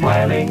me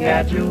smiling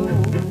at you.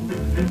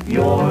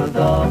 You're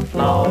the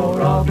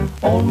flower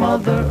of old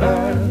Mother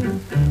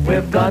Earth.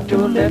 We've got to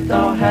lift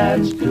our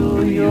hands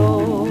to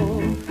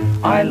you.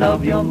 I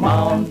love your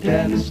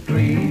mountains,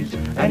 trees,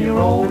 and your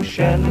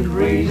ocean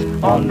breeze.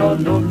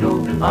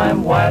 Honolulu,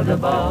 I'm wild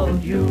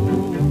about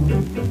you.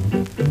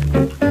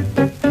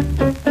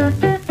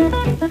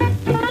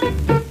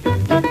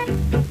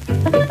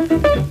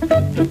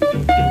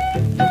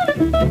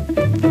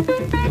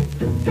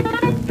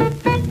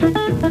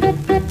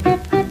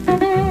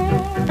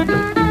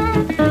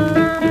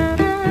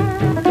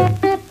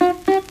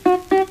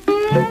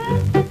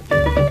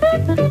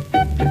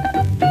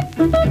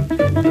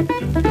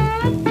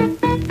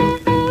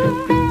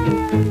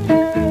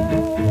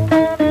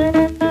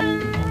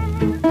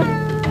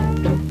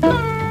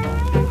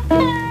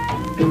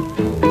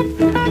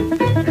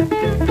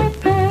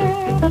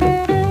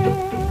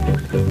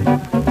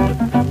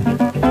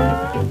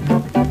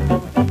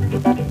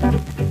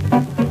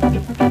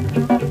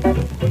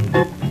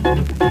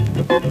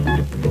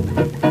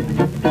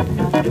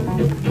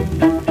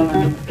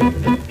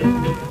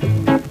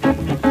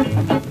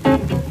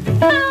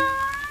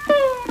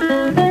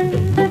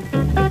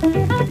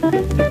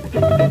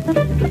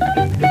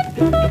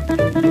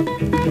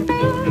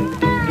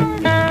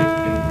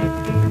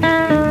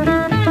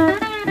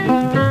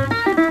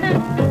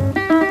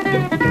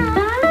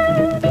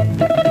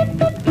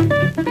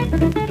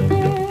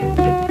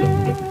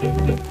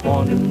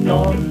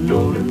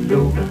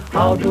 Honolulu,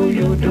 how do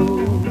you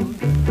do?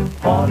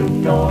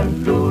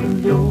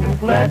 Honolulu,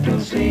 glad to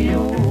see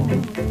you.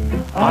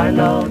 I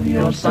love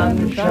your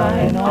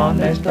sunshine,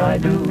 honest I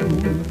do.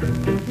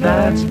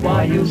 That's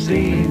why you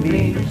see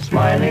me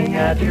smiling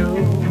at you.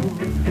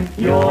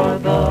 You're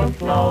the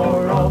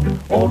flower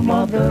of old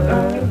Mother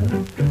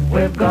Earth.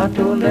 We've got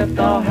to lift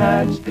our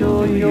hands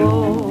to you.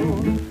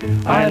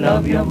 I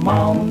love your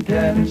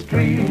mountains,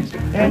 trees,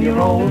 and your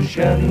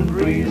ocean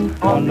breeze.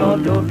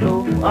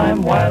 Honolulu,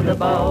 I'm wild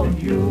about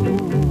you.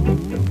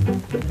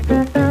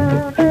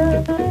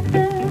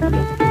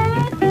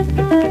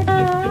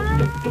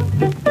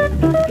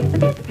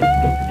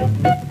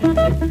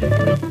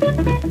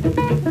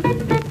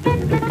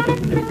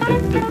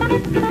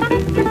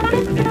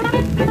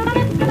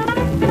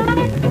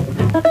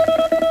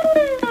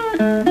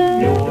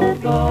 You're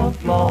the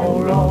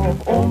flower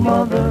of old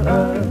Mother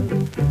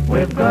Earth.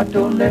 We've got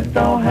to lift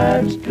our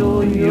hands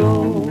to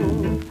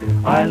you.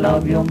 I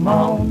love your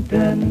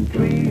mountain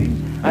trees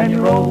and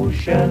your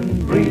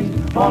ocean breeze.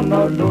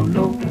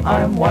 Honolulu,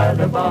 I'm wild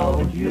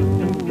about you.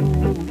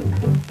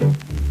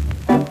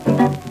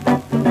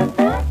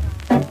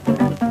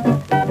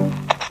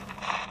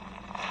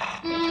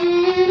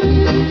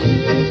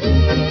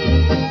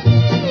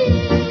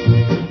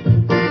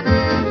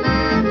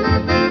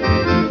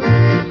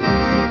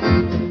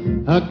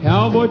 A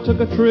cowboy took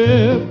a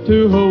trip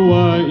to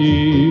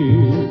Hawaii,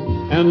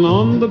 and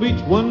on the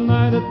beach one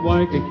night at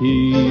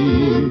Waikiki,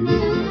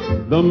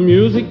 the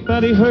music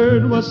that he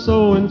heard was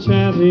so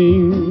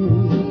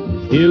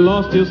enchanting, he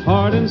lost his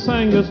heart and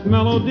sang this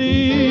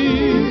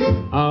melody.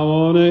 I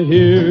wanna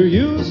hear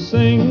you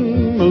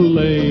sing, my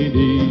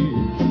lady,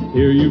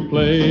 hear you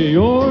play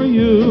your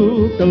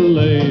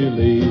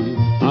ukulele.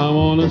 I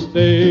wanna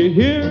stay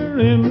here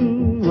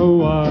in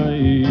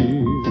Hawaii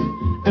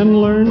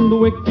and learn the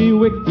wicky,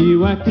 wicky,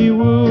 wacky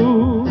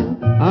woo.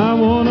 I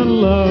wanna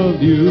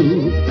love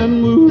you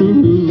and woo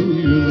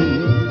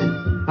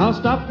you. I'll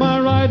stop my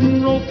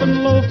riding, rope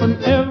and loaf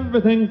and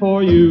everything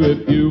for you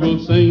if you will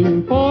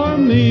sing for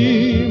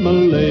me, my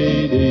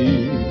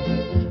lady.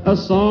 a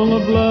song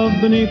of love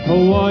beneath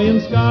Hawaiian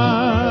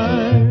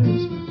skies.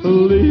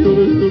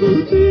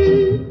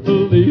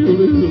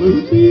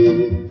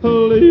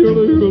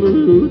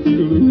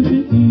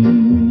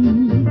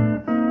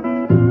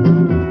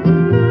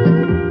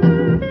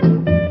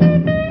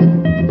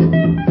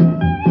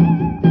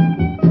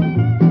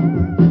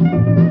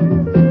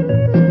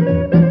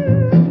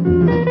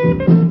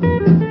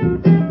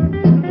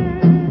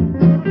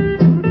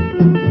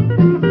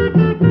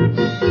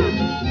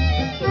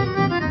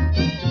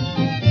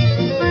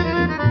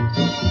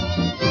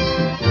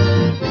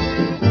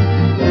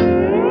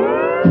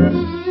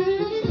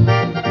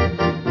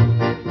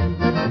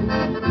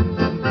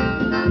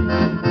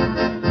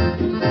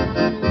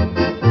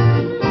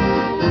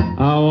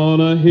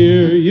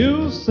 Hear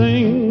you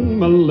sing,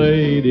 my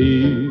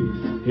lady,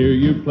 hear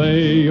you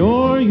play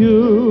your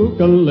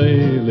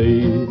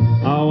ukulele.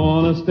 I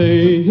wanna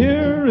stay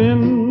here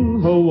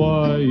in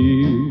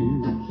Hawaii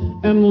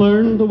and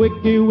learn the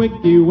wiki,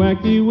 wiki,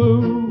 wacky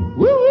woo,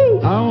 woo.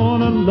 I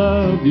wanna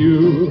love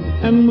you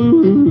and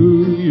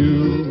woo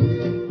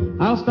you.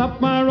 I'll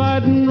stop my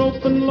riding,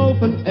 roping,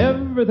 loafing,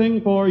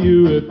 everything for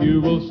you if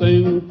you will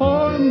sing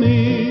for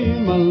me,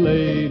 my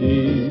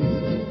lady,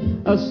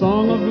 a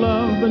song of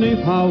love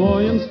beneath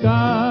Hawaiian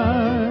skies.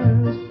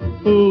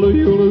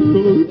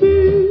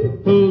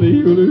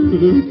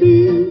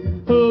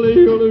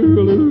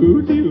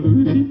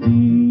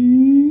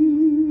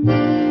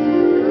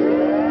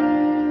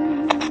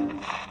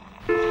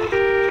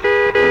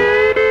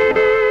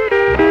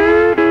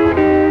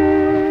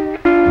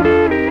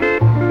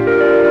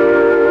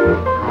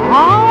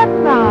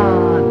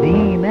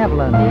 Dean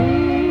Evelyn.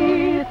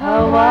 Beneath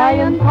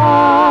Hawaiian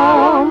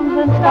palms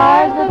and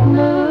stars of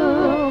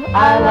blue,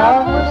 our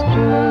love was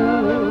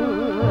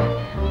true.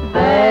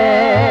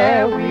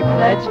 There we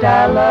pledged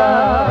our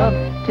love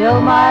till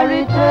my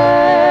returning.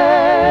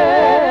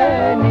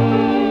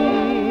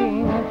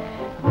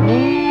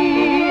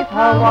 Beneath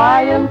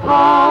Hawaiian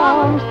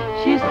palms,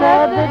 she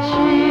said that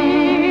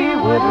she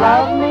would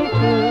love me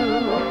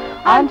too,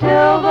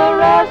 until the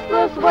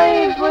restless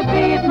waves would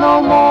beat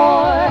no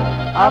more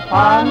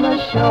upon the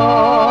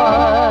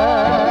shore.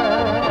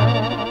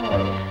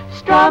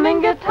 Strumming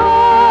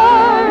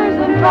guitars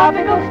and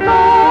tropical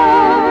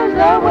stars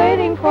are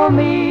waiting for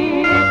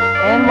me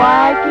in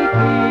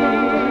Waikiki.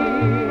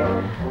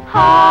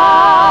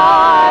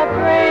 I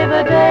pray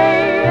the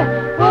day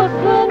will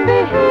soon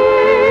be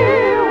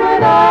here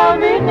when I'll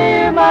be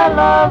near my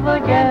love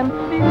again,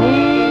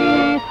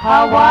 beneath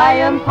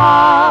Hawaiian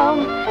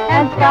palms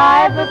and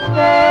skies that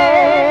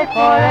stay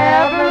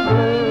forever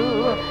blue.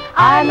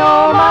 I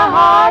know my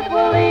heart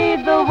will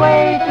lead the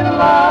way to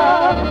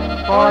love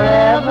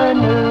forever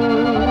new.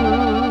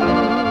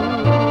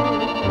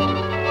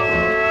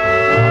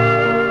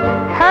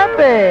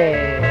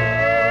 Happy!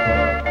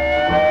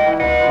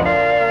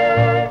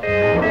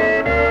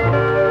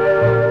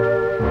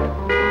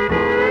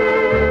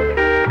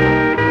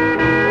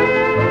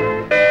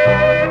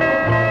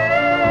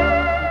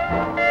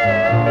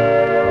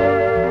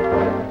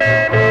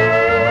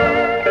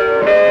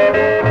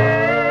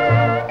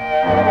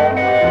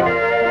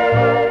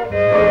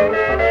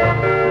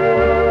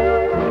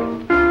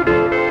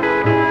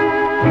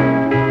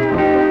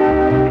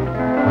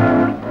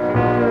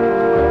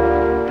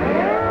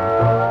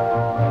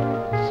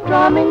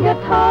 Strumming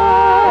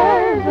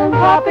guitars and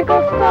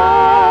tropical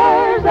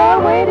stars are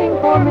waiting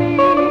for me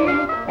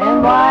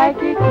in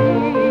Waikiki.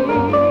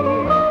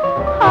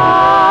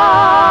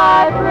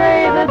 I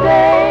pray the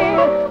day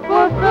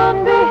will soon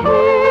be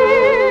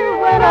here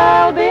when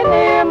I'll be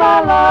near my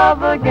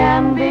love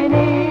again,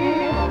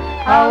 beneath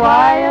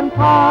Hawaiian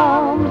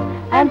palms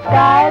and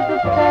skies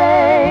that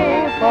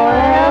stay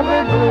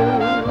forever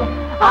blue.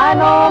 I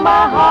know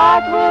my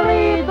heart will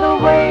lead the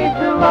way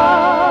to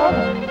love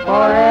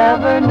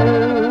forever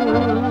new.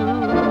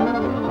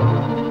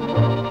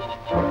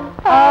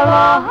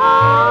 Aloha,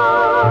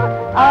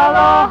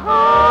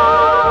 aloha,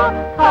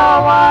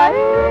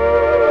 Hawaii.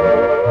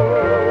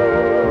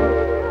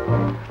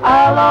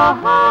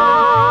 Aloha,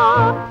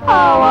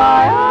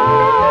 Hawaiian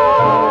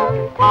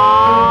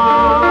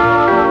palms.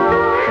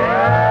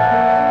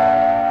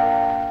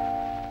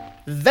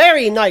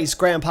 Very nice,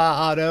 Grandpa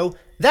Otto.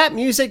 That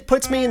music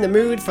puts me in the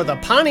mood for the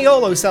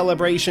Paniolo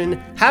celebration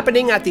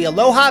happening at the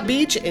Aloha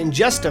Beach in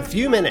just a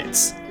few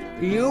minutes.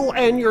 You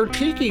and your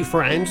tiki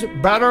friends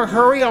better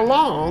hurry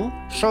along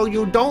so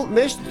you don't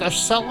miss the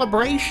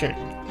celebration.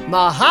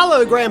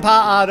 Mahalo, Grandpa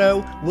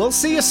Otto. We'll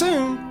see you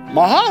soon.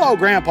 Mahalo,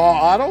 Grandpa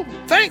Otto.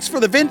 Thanks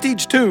for the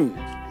vintage tune.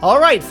 All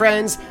right,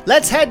 friends,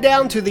 let's head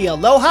down to the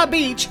Aloha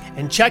Beach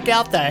and check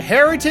out the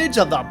heritage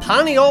of the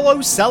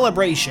Paniolo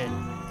celebration.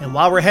 And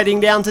while we're heading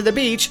down to the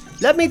beach,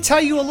 let me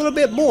tell you a little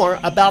bit more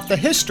about the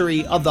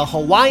history of the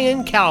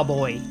Hawaiian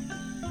cowboy.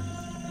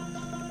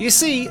 You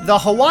see, the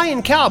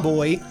Hawaiian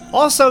cowboy,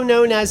 also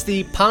known as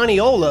the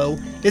Paniolo,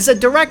 is a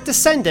direct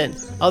descendant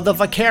of the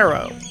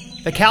vaquero,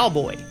 the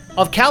cowboy,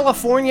 of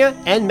California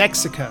and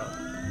Mexico.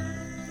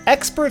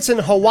 Experts in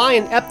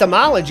Hawaiian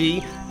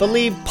etymology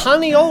believe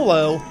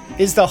Paniolo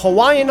is the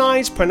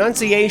Hawaiianized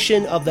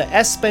pronunciation of the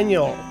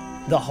Espanol,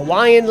 The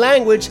Hawaiian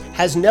language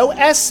has no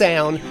S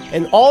sound,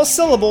 and all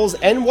syllables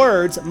and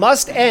words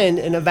must end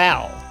in a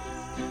vowel.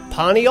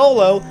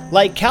 Paniolo,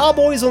 like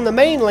cowboys on the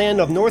mainland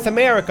of North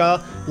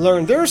America,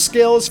 learned their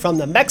skills from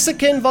the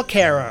Mexican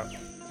vaquero.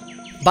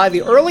 By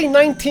the early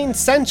 19th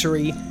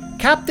century,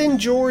 Captain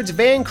George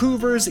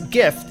Vancouver's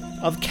gift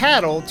of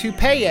cattle to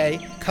Pele,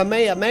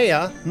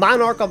 Kamehameha,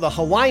 monarch of the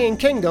Hawaiian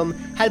kingdom,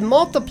 had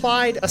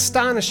multiplied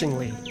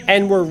astonishingly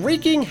and were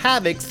wreaking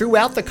havoc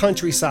throughout the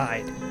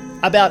countryside.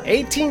 About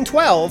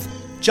 1812,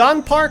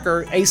 John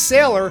Parker, a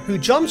sailor who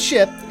jumped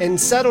ship and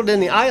settled in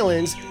the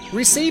islands,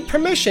 received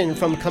permission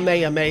from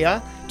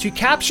Kamehameha to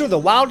capture the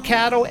wild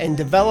cattle and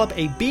develop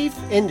a beef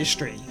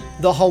industry.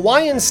 The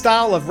Hawaiian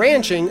style of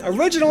ranching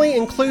originally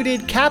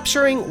included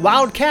capturing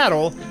wild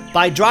cattle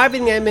by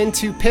driving them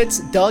into pits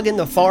dug in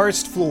the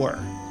forest floor.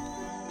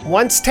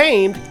 Once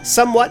tamed,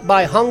 somewhat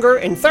by hunger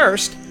and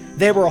thirst,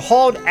 they were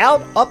hauled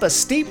out up a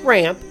steep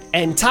ramp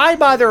and tied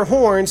by their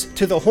horns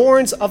to the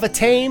horns of a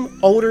tame,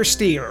 older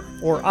steer,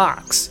 or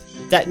ox,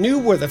 that knew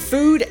where the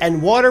food and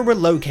water were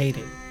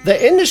located.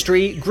 The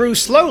industry grew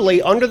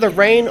slowly under the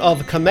reign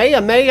of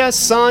Kamehameha's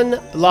son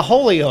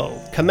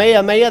Laholio,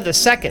 Kamehameha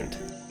II.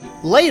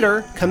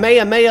 Later,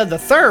 Kamehameha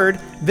III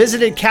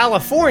visited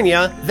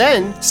California,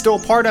 then still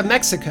part of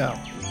Mexico.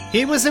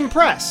 He was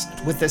impressed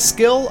with the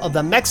skill of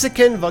the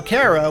Mexican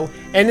vaquero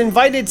and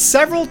invited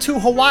several to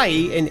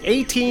Hawaii in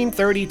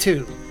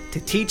 1832 to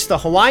teach the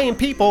Hawaiian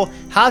people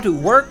how to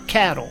work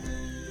cattle.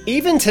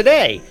 Even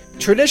today,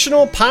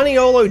 traditional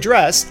Paniolo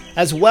dress,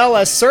 as well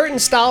as certain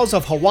styles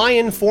of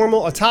Hawaiian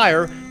formal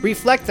attire,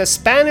 reflect the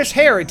Spanish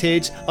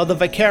heritage of the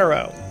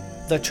vaquero.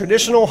 The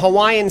traditional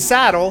Hawaiian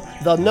saddle,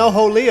 the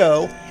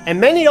noholio, and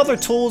many other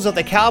tools of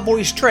the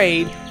cowboy's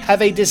trade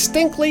have a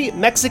distinctly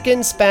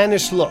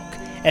Mexican-Spanish look,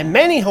 and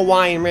many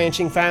Hawaiian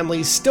ranching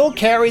families still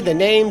carry the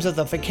names of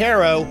the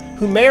vaquero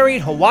who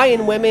married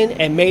Hawaiian women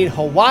and made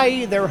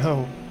Hawaii their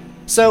home.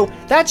 So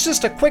that's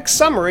just a quick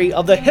summary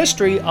of the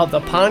history of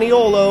the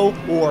Paniolo,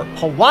 or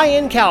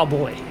Hawaiian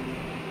cowboy.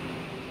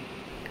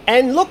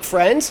 And look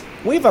friends,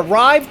 we've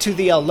arrived to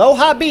the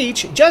Aloha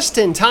Beach just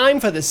in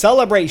time for the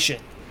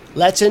celebration.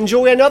 Let's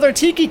enjoy another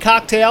tiki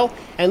cocktail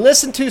and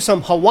listen to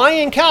some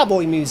Hawaiian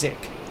cowboy music.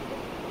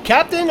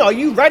 Captain, are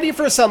you ready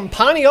for some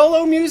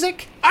Paniolo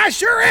music? I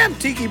sure am,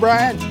 Tiki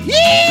Brian. Yeehaw!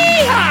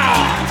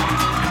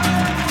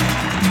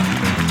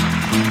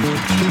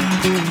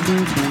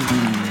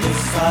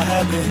 Yes, I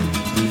have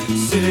been,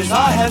 cities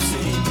I have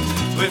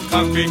seen, with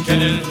concrete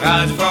cannons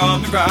rising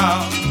from the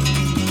ground.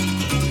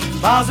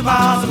 Miles and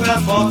miles of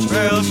asphalt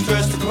trails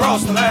stretched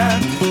across the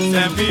land,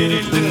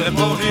 stampeding little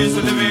ponies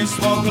with living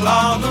smoke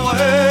along the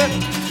way.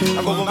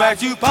 I'm going back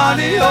to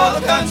Paniolo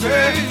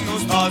country,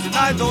 those stars at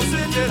night, those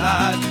city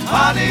lights.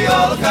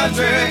 Paniolo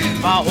country,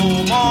 my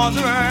home on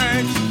the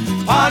range.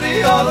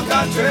 Paniolo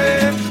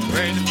country,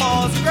 rain that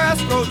falls, the grass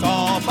grows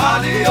tall.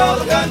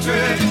 Paniolo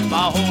country,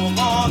 my home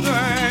on the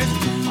range.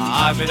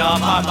 I've been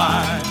on my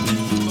mind,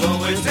 don't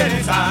waste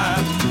any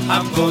time.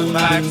 I'm going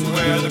back to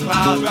where the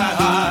clouds ride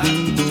high.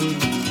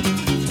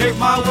 Take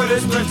my word,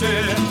 it's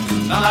printed,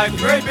 not like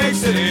great big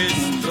cities.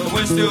 The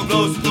wind still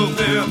blows through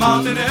clear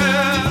mountain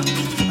air.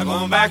 I'm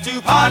going back to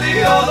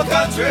Paniolo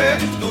country,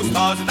 those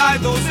stars at night,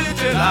 those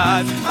city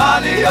lights.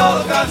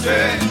 Paniolo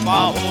country,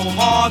 my home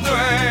on the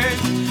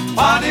range.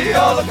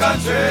 Paniolo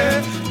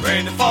country,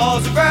 rain that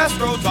falls, the grass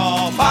grows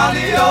tall.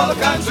 Paniolo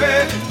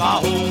country, my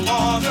home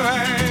on the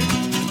range.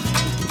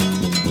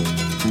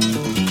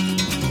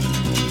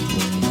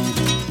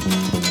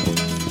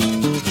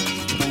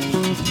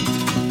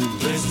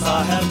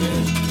 I have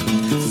been,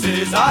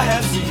 cities I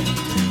have seen,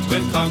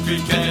 with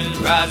concrete cannons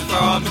rising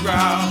from the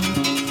ground.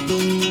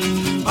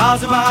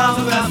 Miles and miles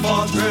of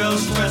asphalt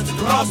trails stretched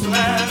across the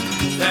land,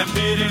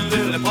 stampeding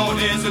little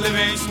ponies and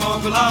living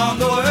smoke along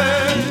the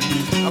way.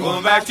 I'm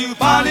going back to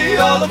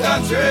Paniolo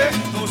country,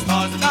 those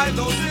stars at night,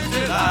 those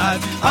city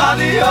lights.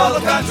 Paniolo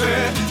country,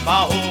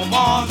 my home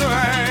on the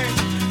range.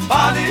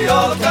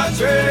 Paniolo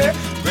country,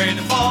 rain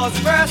that falls,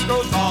 the grass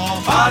grows tall.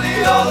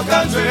 Paniolo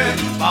country,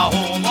 my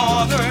home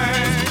on the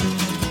range.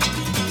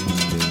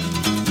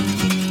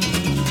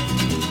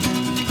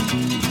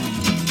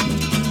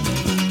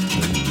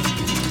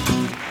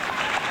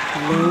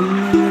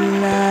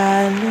 Little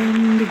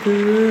island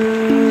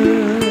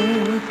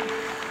girl,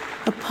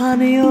 a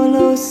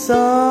Paniolo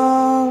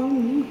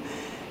song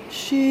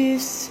she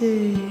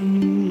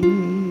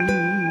sings.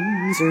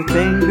 Her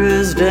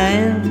fingers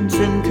dance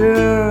and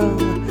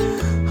curl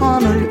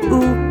on her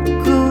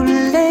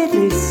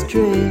ukulele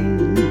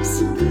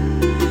strings,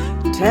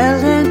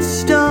 telling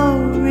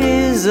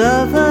stories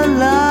of a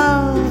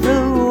love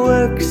that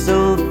works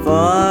so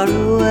far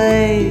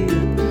away.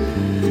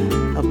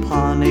 A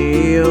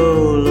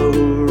Paniolo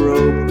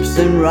ropes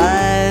and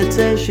rides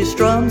as she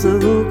strums a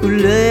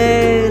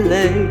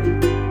ukulele.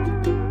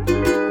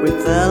 We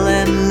fell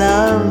in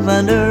love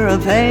under a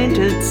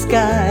painted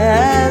sky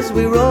as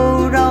we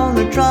rode on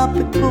a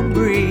tropical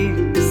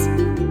breeze.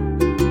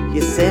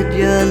 You said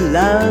your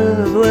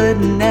love would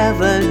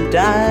never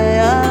die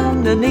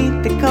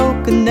underneath the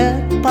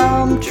coconut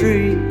palm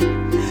tree.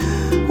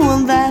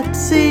 Well, that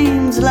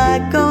seems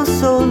like oh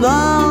so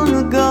long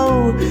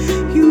ago.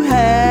 You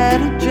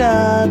had a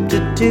job to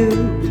do,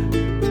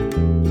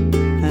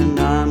 and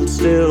I'm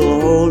still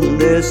holding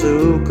this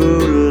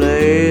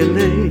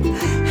ukulele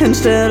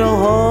instead of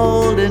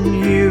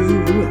holding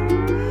you.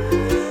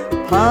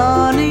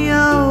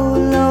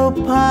 Paniolo,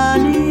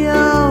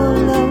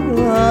 Paniolo,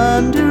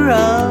 under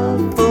a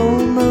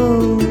full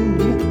moon.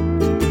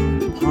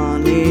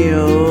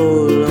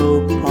 Paniolo,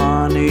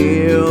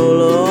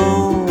 Paniolo,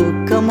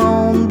 come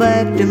on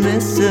back to me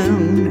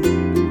soon.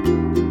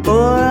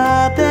 For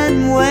I've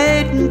been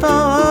waiting for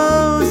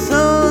oh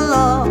so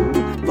long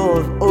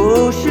for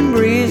ocean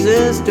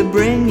breezes to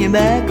bring you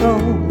back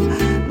home.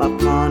 My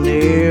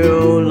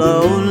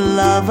Paniolo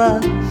lover,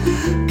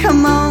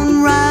 come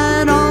on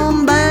right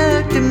on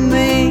back to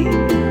me.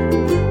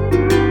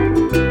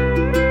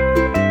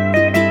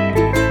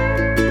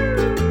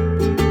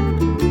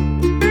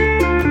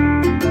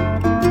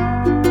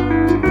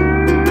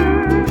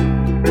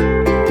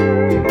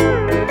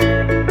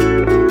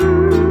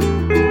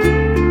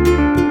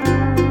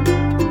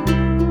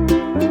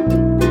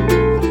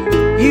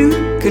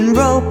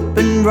 Rope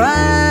and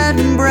ride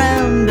and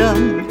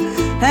Brandon,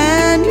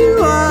 and you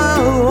are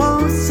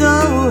oh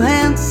so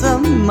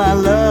handsome. I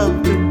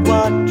love to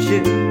watch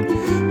you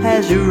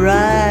as you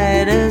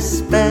ride,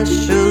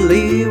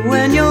 especially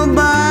when you're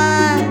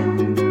by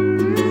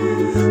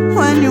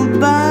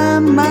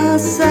my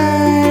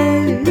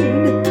side.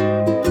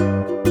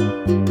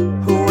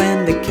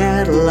 When the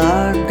cattle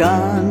are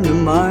gone to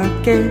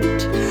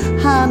market,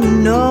 I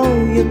know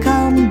you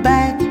come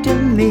back to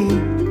me.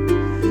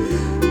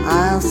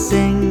 I'll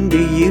sing to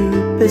you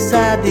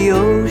beside the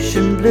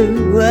ocean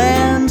blue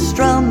and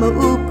strum a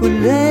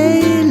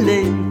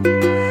ukulele.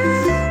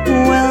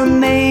 Well,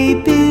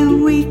 maybe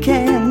we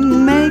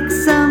can make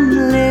some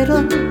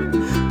little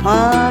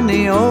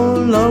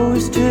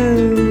Paniolos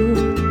too,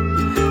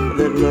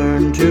 that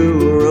learn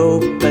to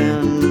rope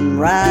and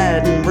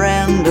ride and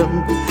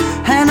Brandon.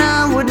 And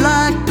I would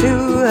like to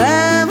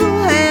have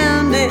a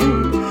hand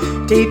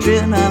in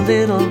teaching a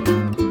little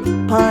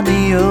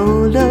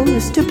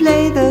Paniolos to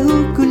play the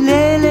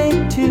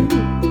ukulele too,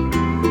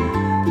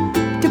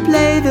 to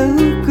play the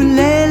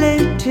ukulele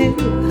too,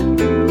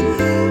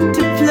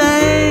 to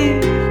play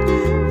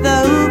the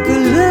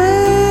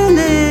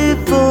ukulele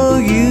for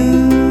you.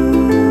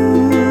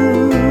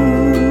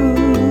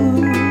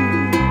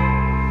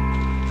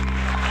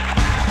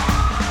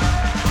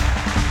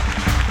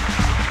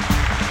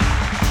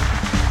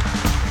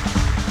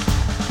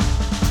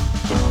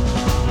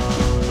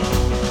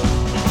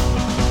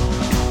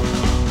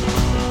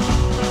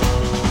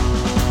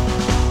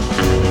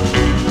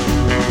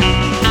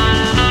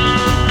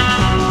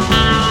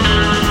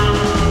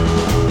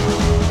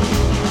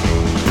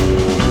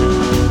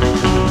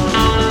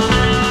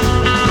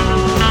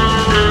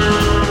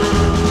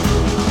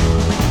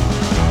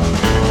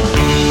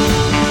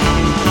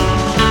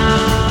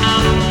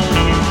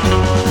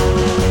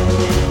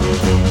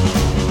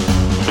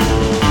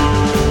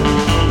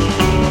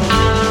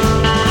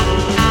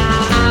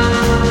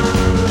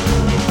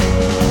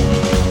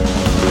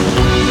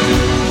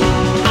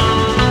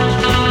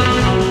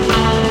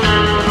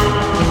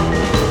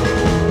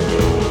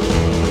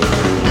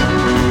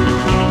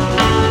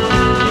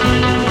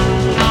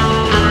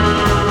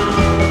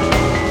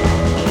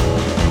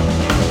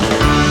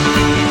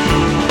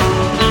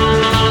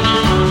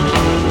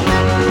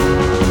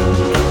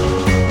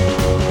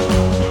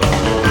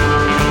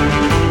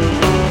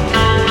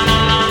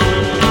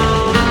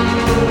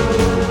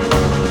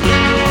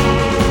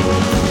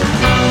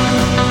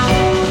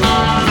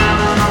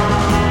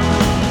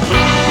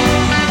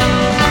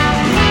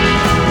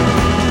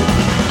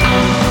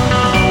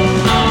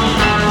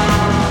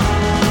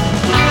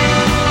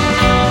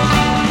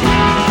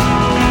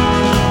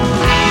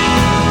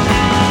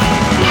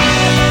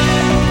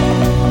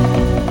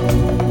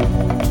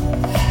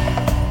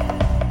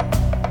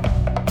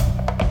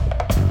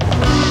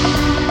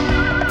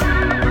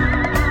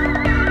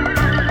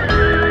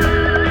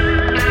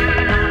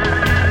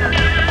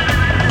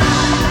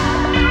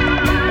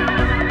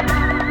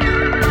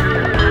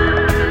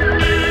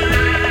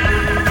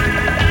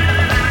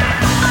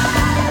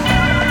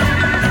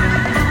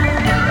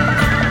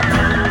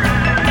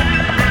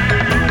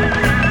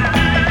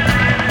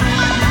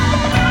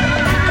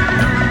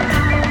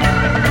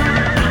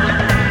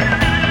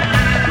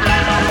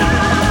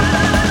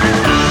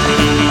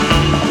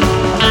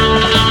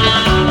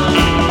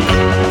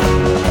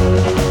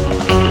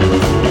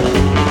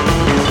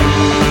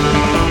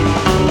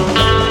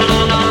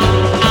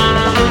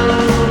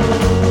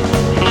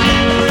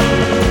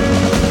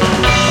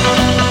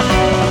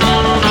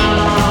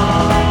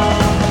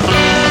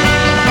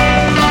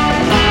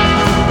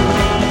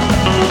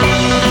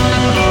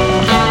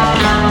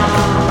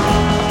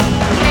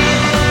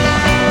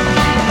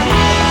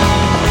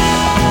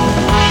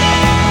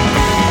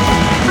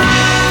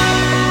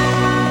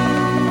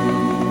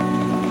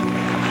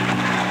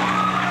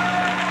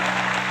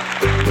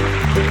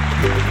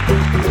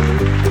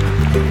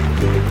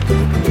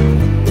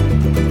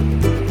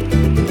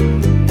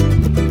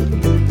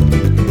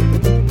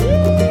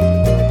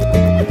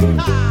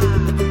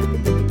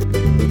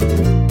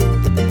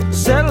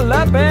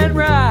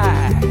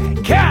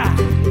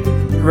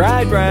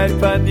 ride,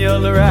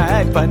 Paniola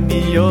ride,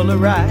 Paniola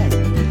ride.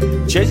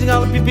 Chasing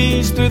all the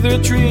peepees through the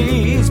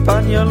trees,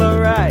 Paniola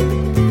ride.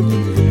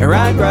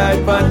 Ride,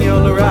 ride,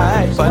 Paniola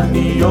ride,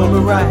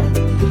 Paniola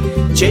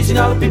ride. Chasing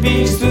all the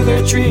peepees through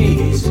the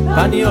trees,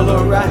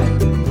 Paniola ride.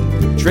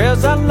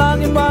 Trails are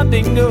long and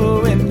winding,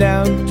 going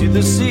down to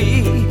the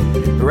sea.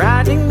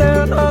 Riding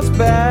down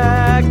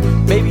horseback,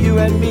 baby, you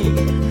and me.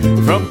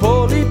 From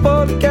Polly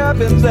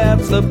cabins,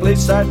 that's the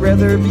place I'd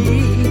rather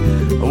be.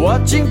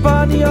 Watching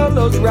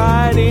Paniolos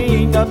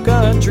riding up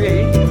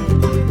country.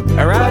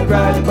 Ride,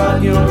 ride,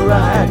 Paniola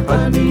ride,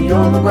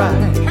 Paniola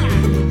ride.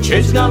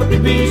 Chasing all the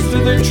peepees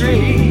through the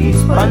trees,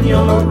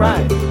 Paniola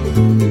ride.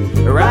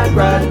 Ride,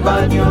 ride,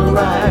 Paniola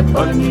ride,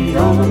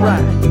 Paniola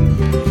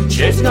ride.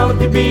 Chasing all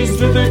the peepees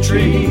through the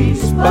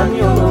trees,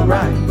 Paniola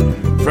ride.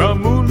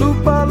 From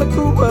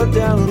Ulupalakua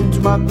down to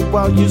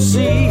Makua, you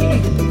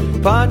see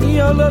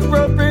Paniola's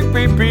road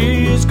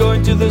peepees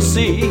going to the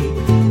sea.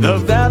 The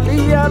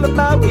Valley of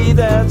Maui,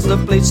 that's the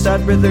place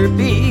I'd rather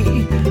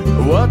be.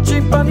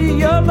 Watching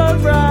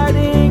Paniolas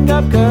riding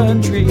up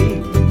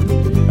country.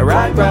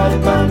 Ride,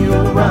 ride,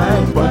 Paniola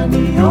ride,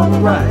 Paniola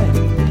ride.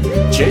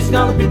 Chasing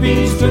all the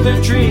peepees through the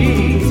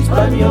trees,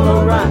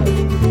 Paniola ride.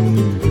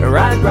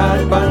 Ride,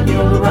 ride,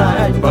 Paniola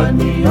ride,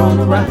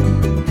 Paniola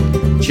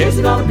ride.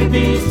 Chasing all the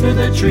peepees through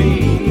the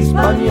trees,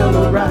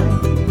 Paniola ride.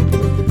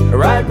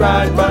 Ride,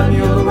 ride,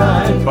 Paniola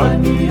ride,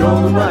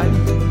 Paniola ride.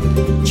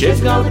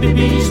 Chasing all the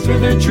peepees through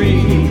the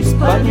trees,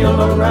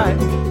 Paniola ride.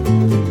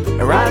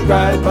 Ride,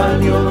 ride,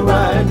 Paniola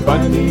ride,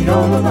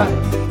 Paniola ride.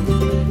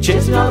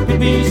 Chasing all the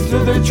peepees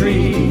through the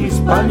trees,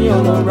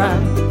 Paniola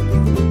ride.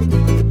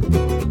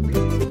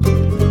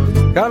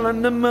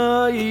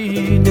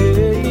 Kalanamaine,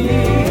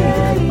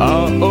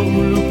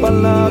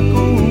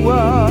 Ulupalakua,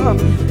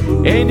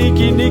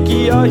 Eniki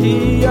niki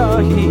ahi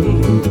ahi,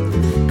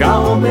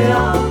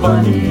 Kaomea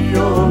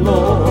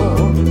Paniolo.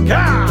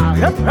 Ka,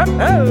 hep hep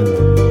hep.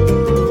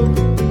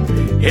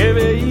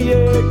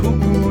 Heveye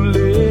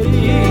kukule,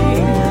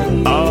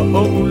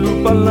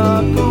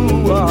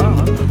 Ulupalakua,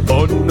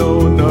 Ono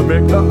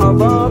nameka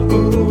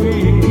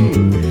avapui,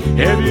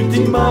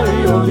 Everything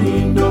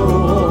Mariolino.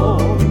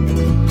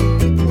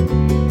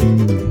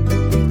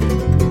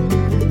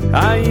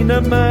 Aina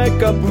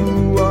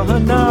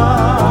mekapuana,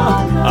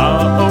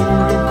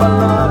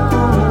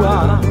 Ulupalakua,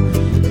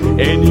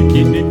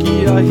 Eniki niki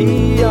ahi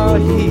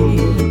ahi,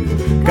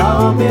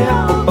 Kaomea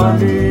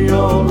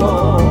Paniolo.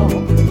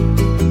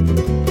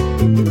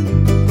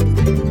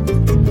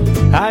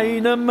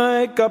 Aina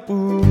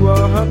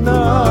mekapuana,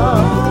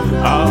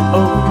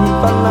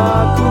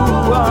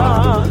 Ulupalakua,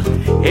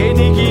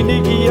 Eniki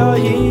niki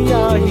ahi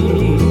ahi,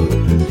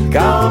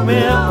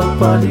 Kaomea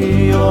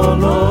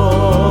Paniolo.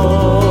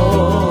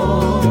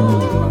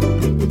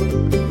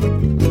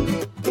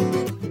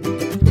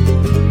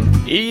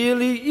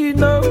 Ili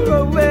no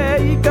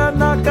away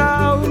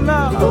kanaka una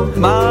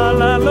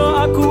malalo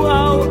aku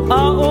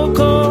au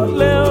ko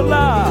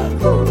leola.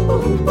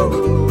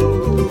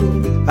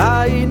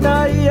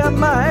 Aina ia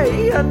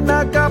mai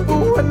anaka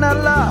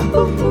puanala.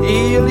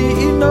 Ili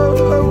no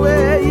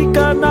away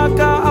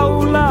kanaka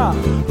aula.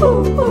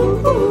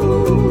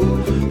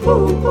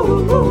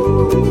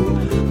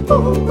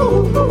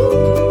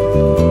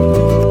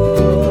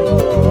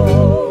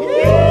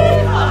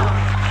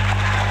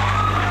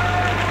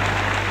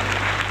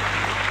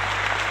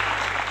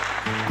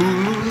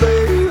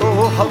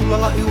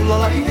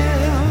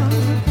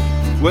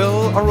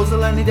 Well, a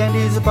Rosalani dandy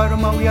is a part of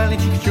Maui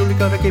Island. She can surely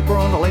got a caper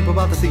on the lake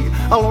above the sea.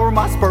 I'll lower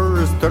my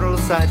spurs, turn on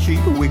the side, she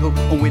wiggle,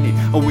 a whinny,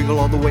 a wiggle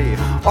all the way.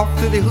 Off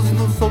to the hills and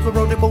to the souls of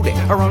road boating.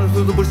 Around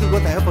through the bushes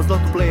with the heifers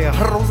love to play.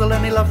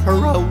 Rosalani loves her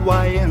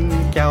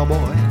Hawaiian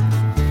cowboy.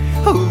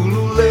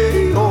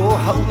 Hulule, oh,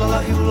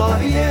 howlala,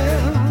 hula,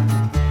 yeah.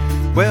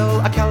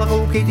 Well, a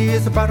calico Katie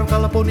is a part of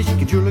California. She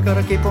can surely got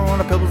a caper on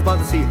the pebbles by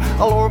the sea.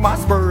 I'll lower my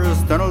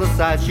spurs, turn on the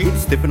side. She's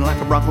stiffing like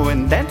a bronco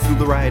and dance to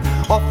the ride.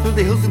 Off through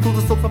the hills into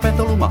the slopes of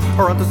Petaluma,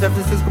 around to San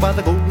Francisco by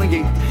the Golden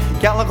Gate.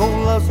 Calico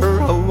loves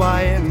her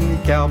Hawaiian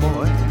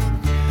cowboy.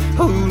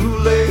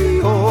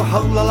 Hulule, oh,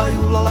 howlala,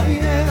 hula,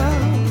 yeah.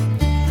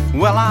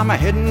 Well, I'm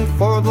heading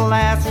for the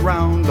last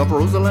round of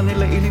Rosalani,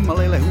 Lady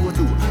Malele,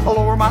 Huatu. I'll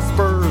lower my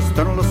spurs,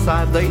 turn on the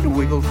side, they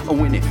wiggle, a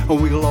whinny, a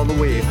wiggle all the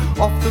way.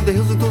 Off through the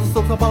hills into the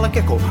slopes of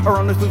Palakeko,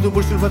 around through the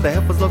bushes where the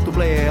heifers love to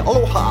play.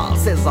 Aloha,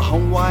 says the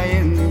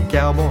Hawaiian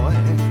cowboy.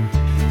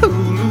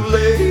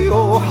 Hulule,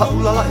 oh,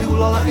 howlala,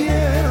 hula,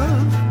 yeah.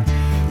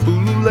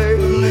 Hulule,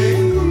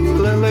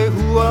 lele,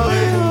 hua,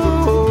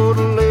 oh,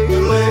 lele,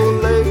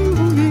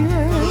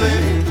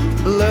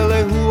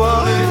 lele, hua,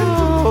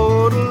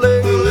 oh,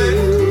 lele.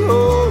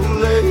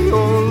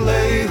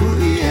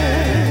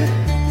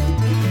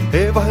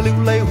 Eva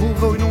lei hu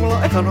go no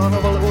la kana na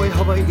val oi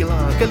Hawaii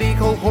la kali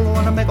ko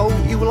holo na me go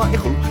I la I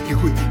khu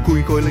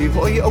kui ko le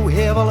oi o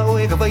he val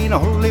oi ka vai na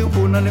holo le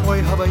pu na ne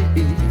oi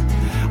Hawaii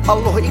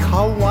aloha I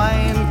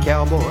Hawaiian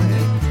cowboy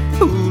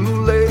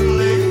ulu le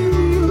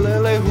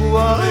hua le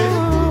hua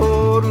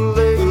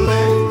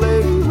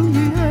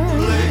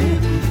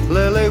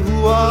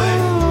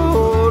le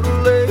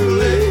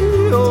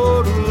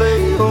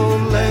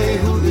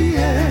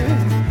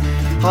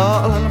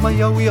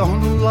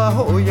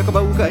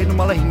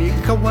ina malahini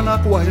kawana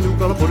ko helu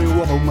kala pore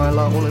wa o mai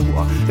la ole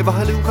wa e va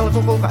helu kala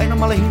ko ka ina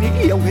malahini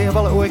i o he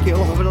vala o ke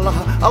lo vela la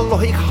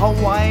aloha I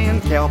Hawaiian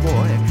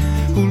cowboy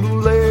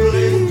hulule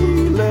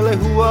lele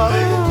hua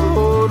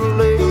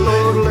orule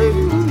orule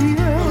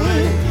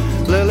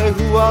lele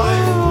hua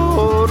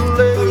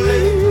orule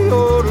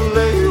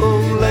orule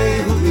orule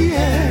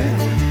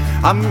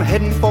I'm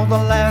heading for the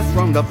last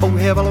round up. Oh,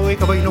 have a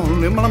wake up. I know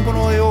him. I'm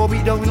going to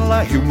be doing a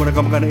lot. You want to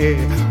come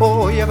here?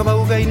 Oh, you have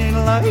a gain in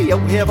a lot. You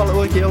have a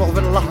look over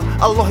a lot.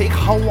 I like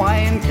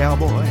Hawaiian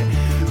cowboy.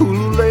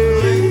 Hule,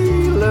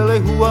 lele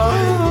hua,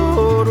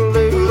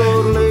 orle,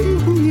 orle,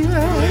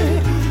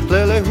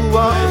 lele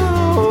hua,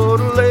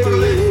 orle,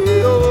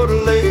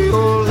 orle,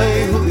 orle,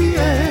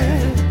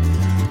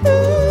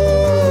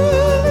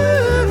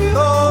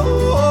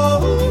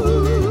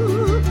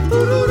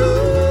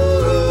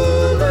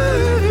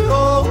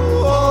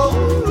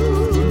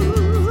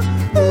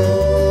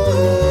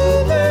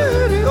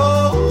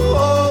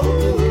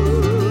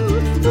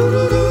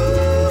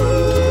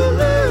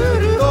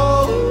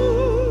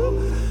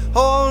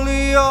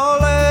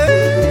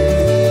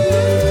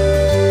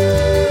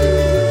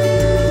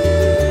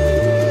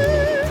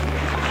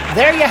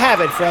 There you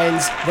have it,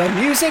 friends. The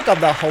music of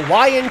the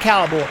Hawaiian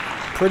cowboy.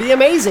 Pretty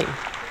amazing.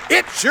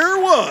 It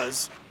sure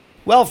was.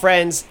 Well,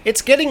 friends,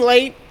 it's getting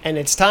late, and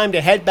it's time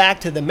to head back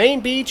to the main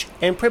beach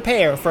and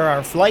prepare for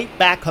our flight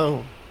back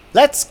home.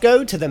 Let's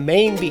go to the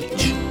main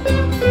beach.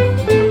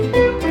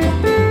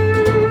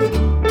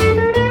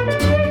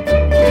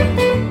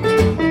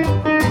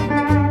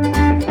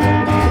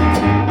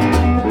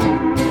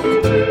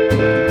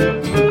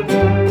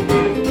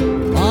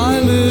 My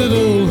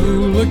little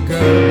hula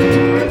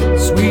girl,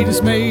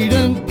 sweetest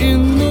maiden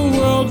in the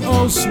world,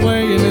 oh,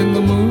 swaying in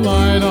the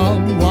moonlight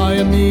on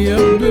Waimea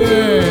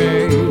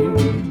Bay.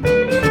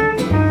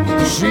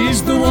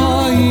 She's the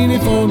Wahine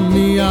for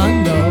me,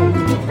 I know,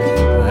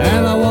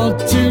 and I want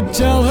to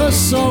tell her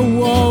so,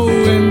 oh,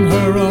 in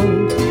her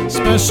own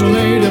special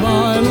native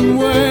island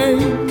way.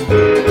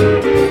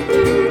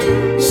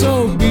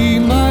 So be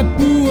my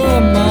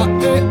pua, my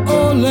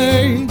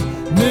ole,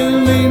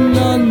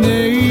 milina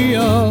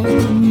nea,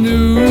 nu,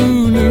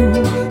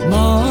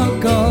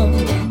 maka.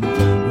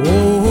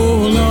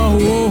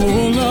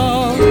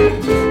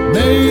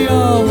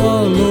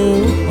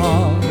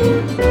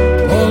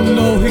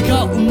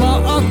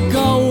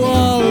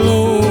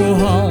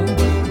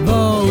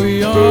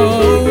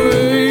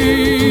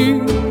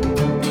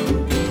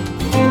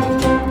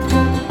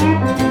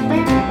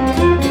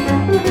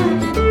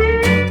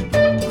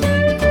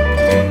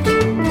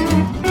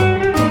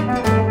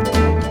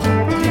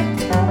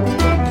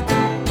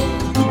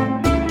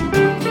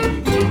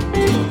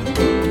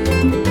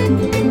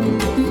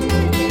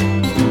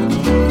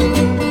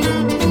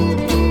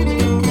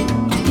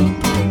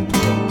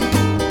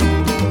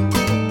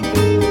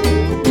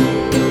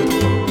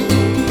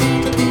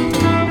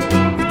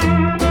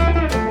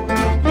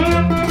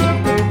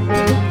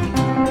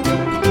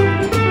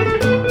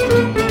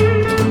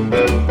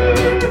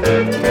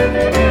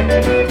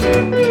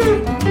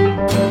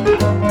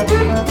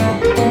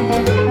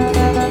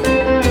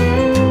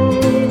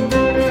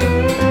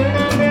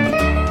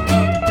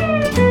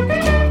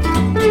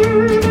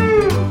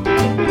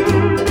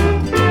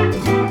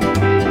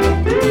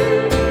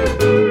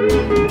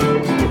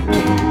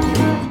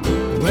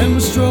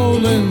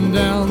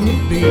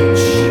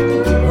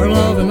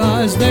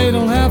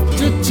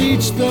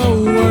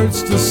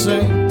 To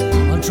say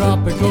on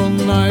tropical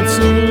nights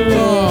of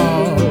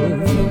love,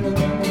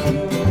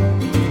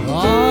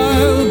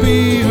 I'll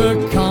be her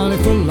Connie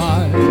for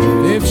life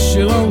if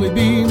she'll only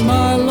be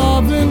my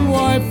loving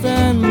wife,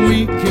 and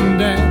we can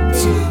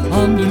dance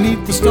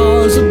underneath the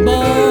stars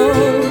above.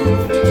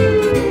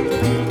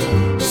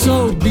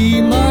 So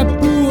be my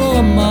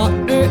pua, my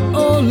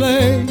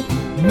ole,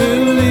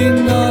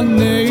 milina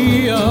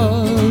nea,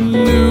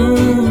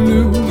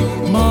 nu,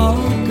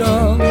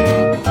 maka.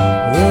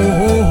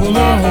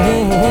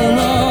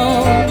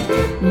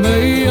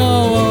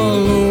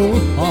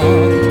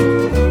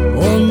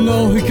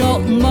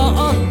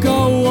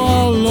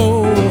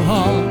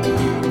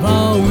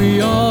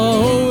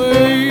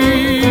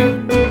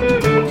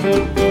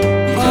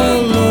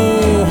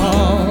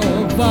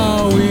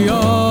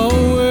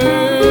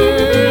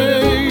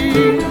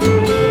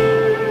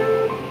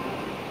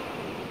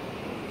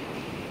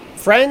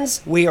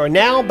 Friends, we are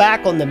now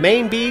back on the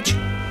main beach,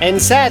 and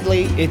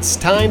sadly, it's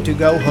time to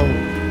go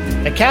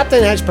home. The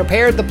captain has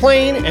prepared the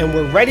plane, and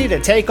we're ready to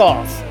take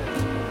off.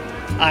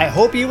 I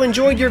hope you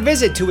enjoyed your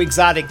visit to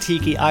exotic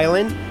Tiki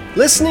Island.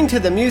 Listening to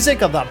the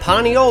music of the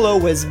Paniolo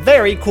was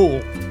very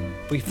cool.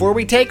 Before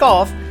we take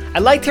off,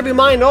 I'd like to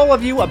remind all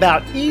of you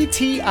about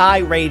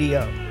ETI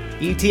Radio.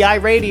 ETI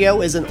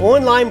Radio is an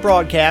online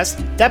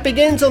broadcast that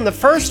begins on the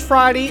first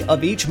Friday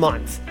of each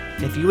month.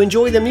 If you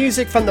enjoy the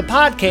music from the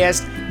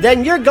podcast,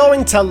 then you're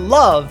going to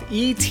love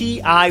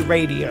ETI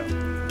Radio.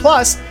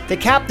 Plus, the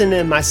captain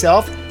and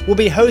myself will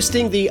be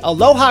hosting the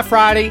Aloha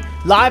Friday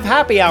live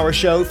happy hour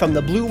show from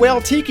the Blue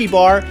Whale Tiki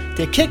Bar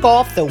to kick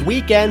off the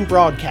weekend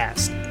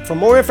broadcast. For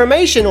more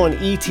information on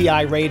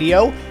ETI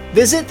Radio,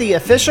 visit the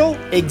official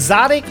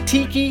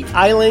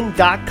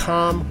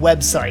ExoticTikiIsland.com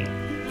website.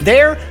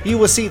 There, you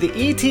will see the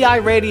ETI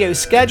radio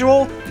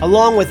schedule,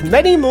 along with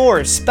many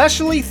more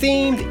specially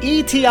themed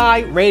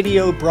ETI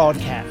radio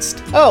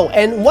broadcasts. Oh,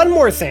 and one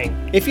more thing.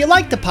 If you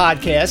like the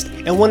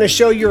podcast and want to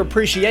show your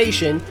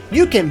appreciation,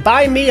 you can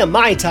buy me a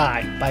Mai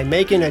Tai by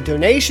making a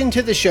donation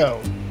to the show.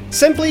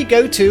 Simply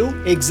go to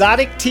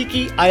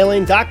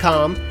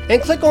ExoticTikiIsland.com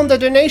and click on the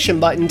donation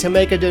button to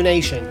make a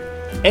donation.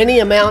 Any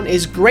amount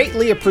is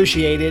greatly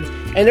appreciated,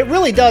 and it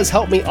really does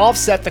help me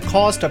offset the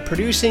cost of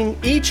producing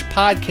each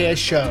podcast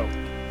show.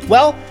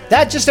 Well,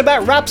 that just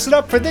about wraps it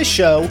up for this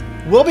show.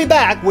 We'll be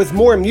back with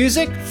more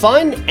music,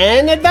 fun,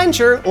 and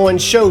adventure on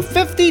show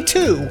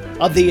 52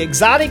 of the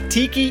Exotic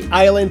Tiki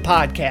Island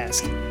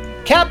podcast.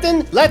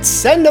 Captain, let's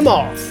send them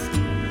off.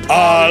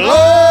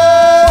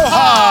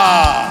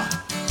 Aloha!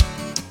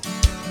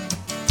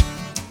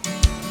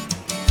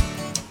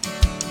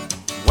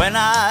 When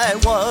I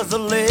was a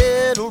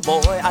little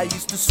boy, I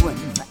used to swim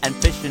and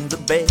fish in the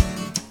bay,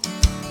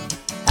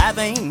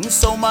 having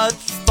so much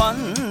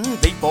fun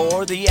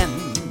before the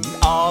end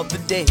of the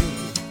day.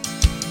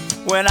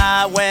 When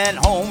I went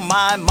home,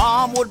 my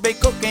mom would be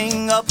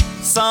cooking up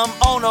some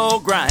ono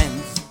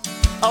grinds.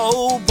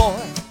 Oh boy,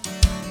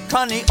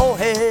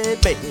 Kaneohe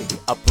Bay,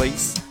 a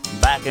place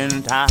back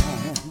in time.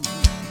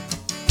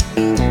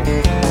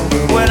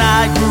 When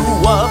I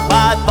grew up,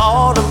 I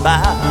thought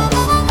about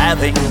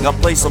having a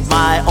place of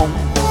my own.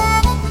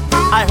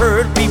 I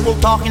heard people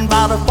talking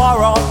about a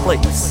far-off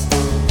place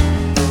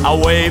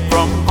away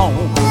from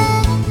home.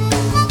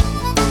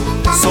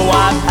 So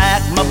I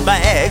packed my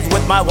bags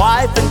with my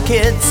wife and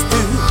kids to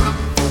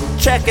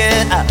check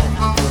it out.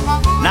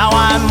 Now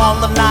I'm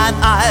on the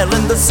 9th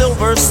island, the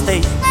Silver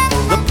State,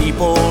 the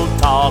people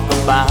talk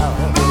about.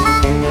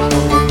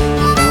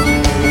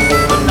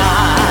 The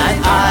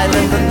 9th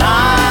island,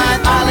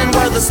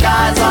 where the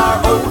skies are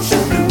ocean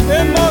blue.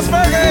 In Las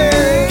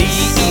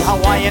Vegas, the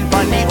Hawaiian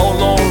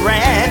Paniolo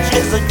Ranch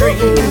is a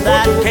dream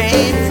that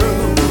came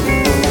true.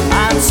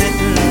 I'm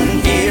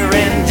sitting here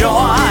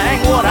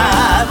enjoying what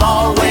I've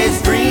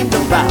always dreamed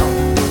about.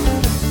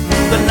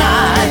 The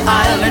 9th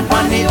Island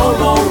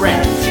Paniolo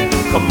Ranch,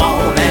 come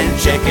on and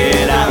check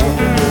it out.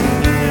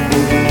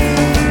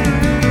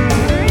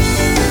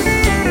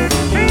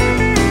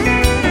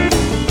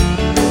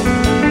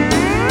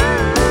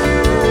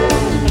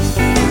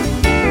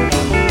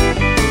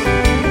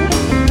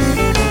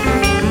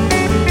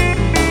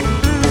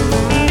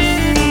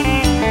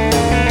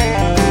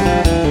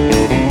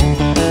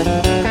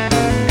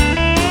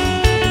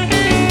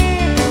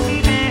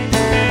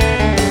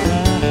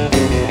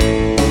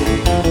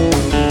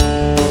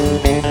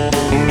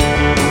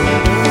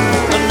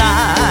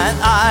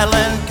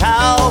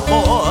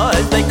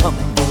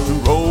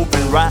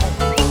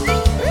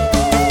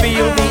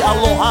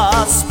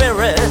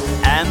 Spirit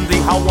and the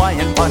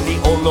Hawaiian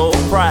Paniolo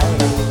pride.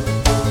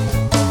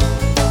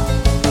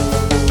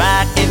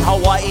 Back in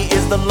Hawaii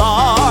is the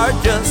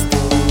largest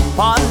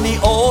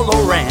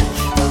Paniolo ranch.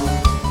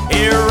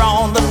 Here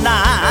on the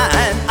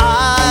 9th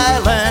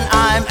island,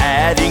 I'm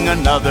adding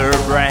another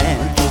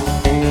branch.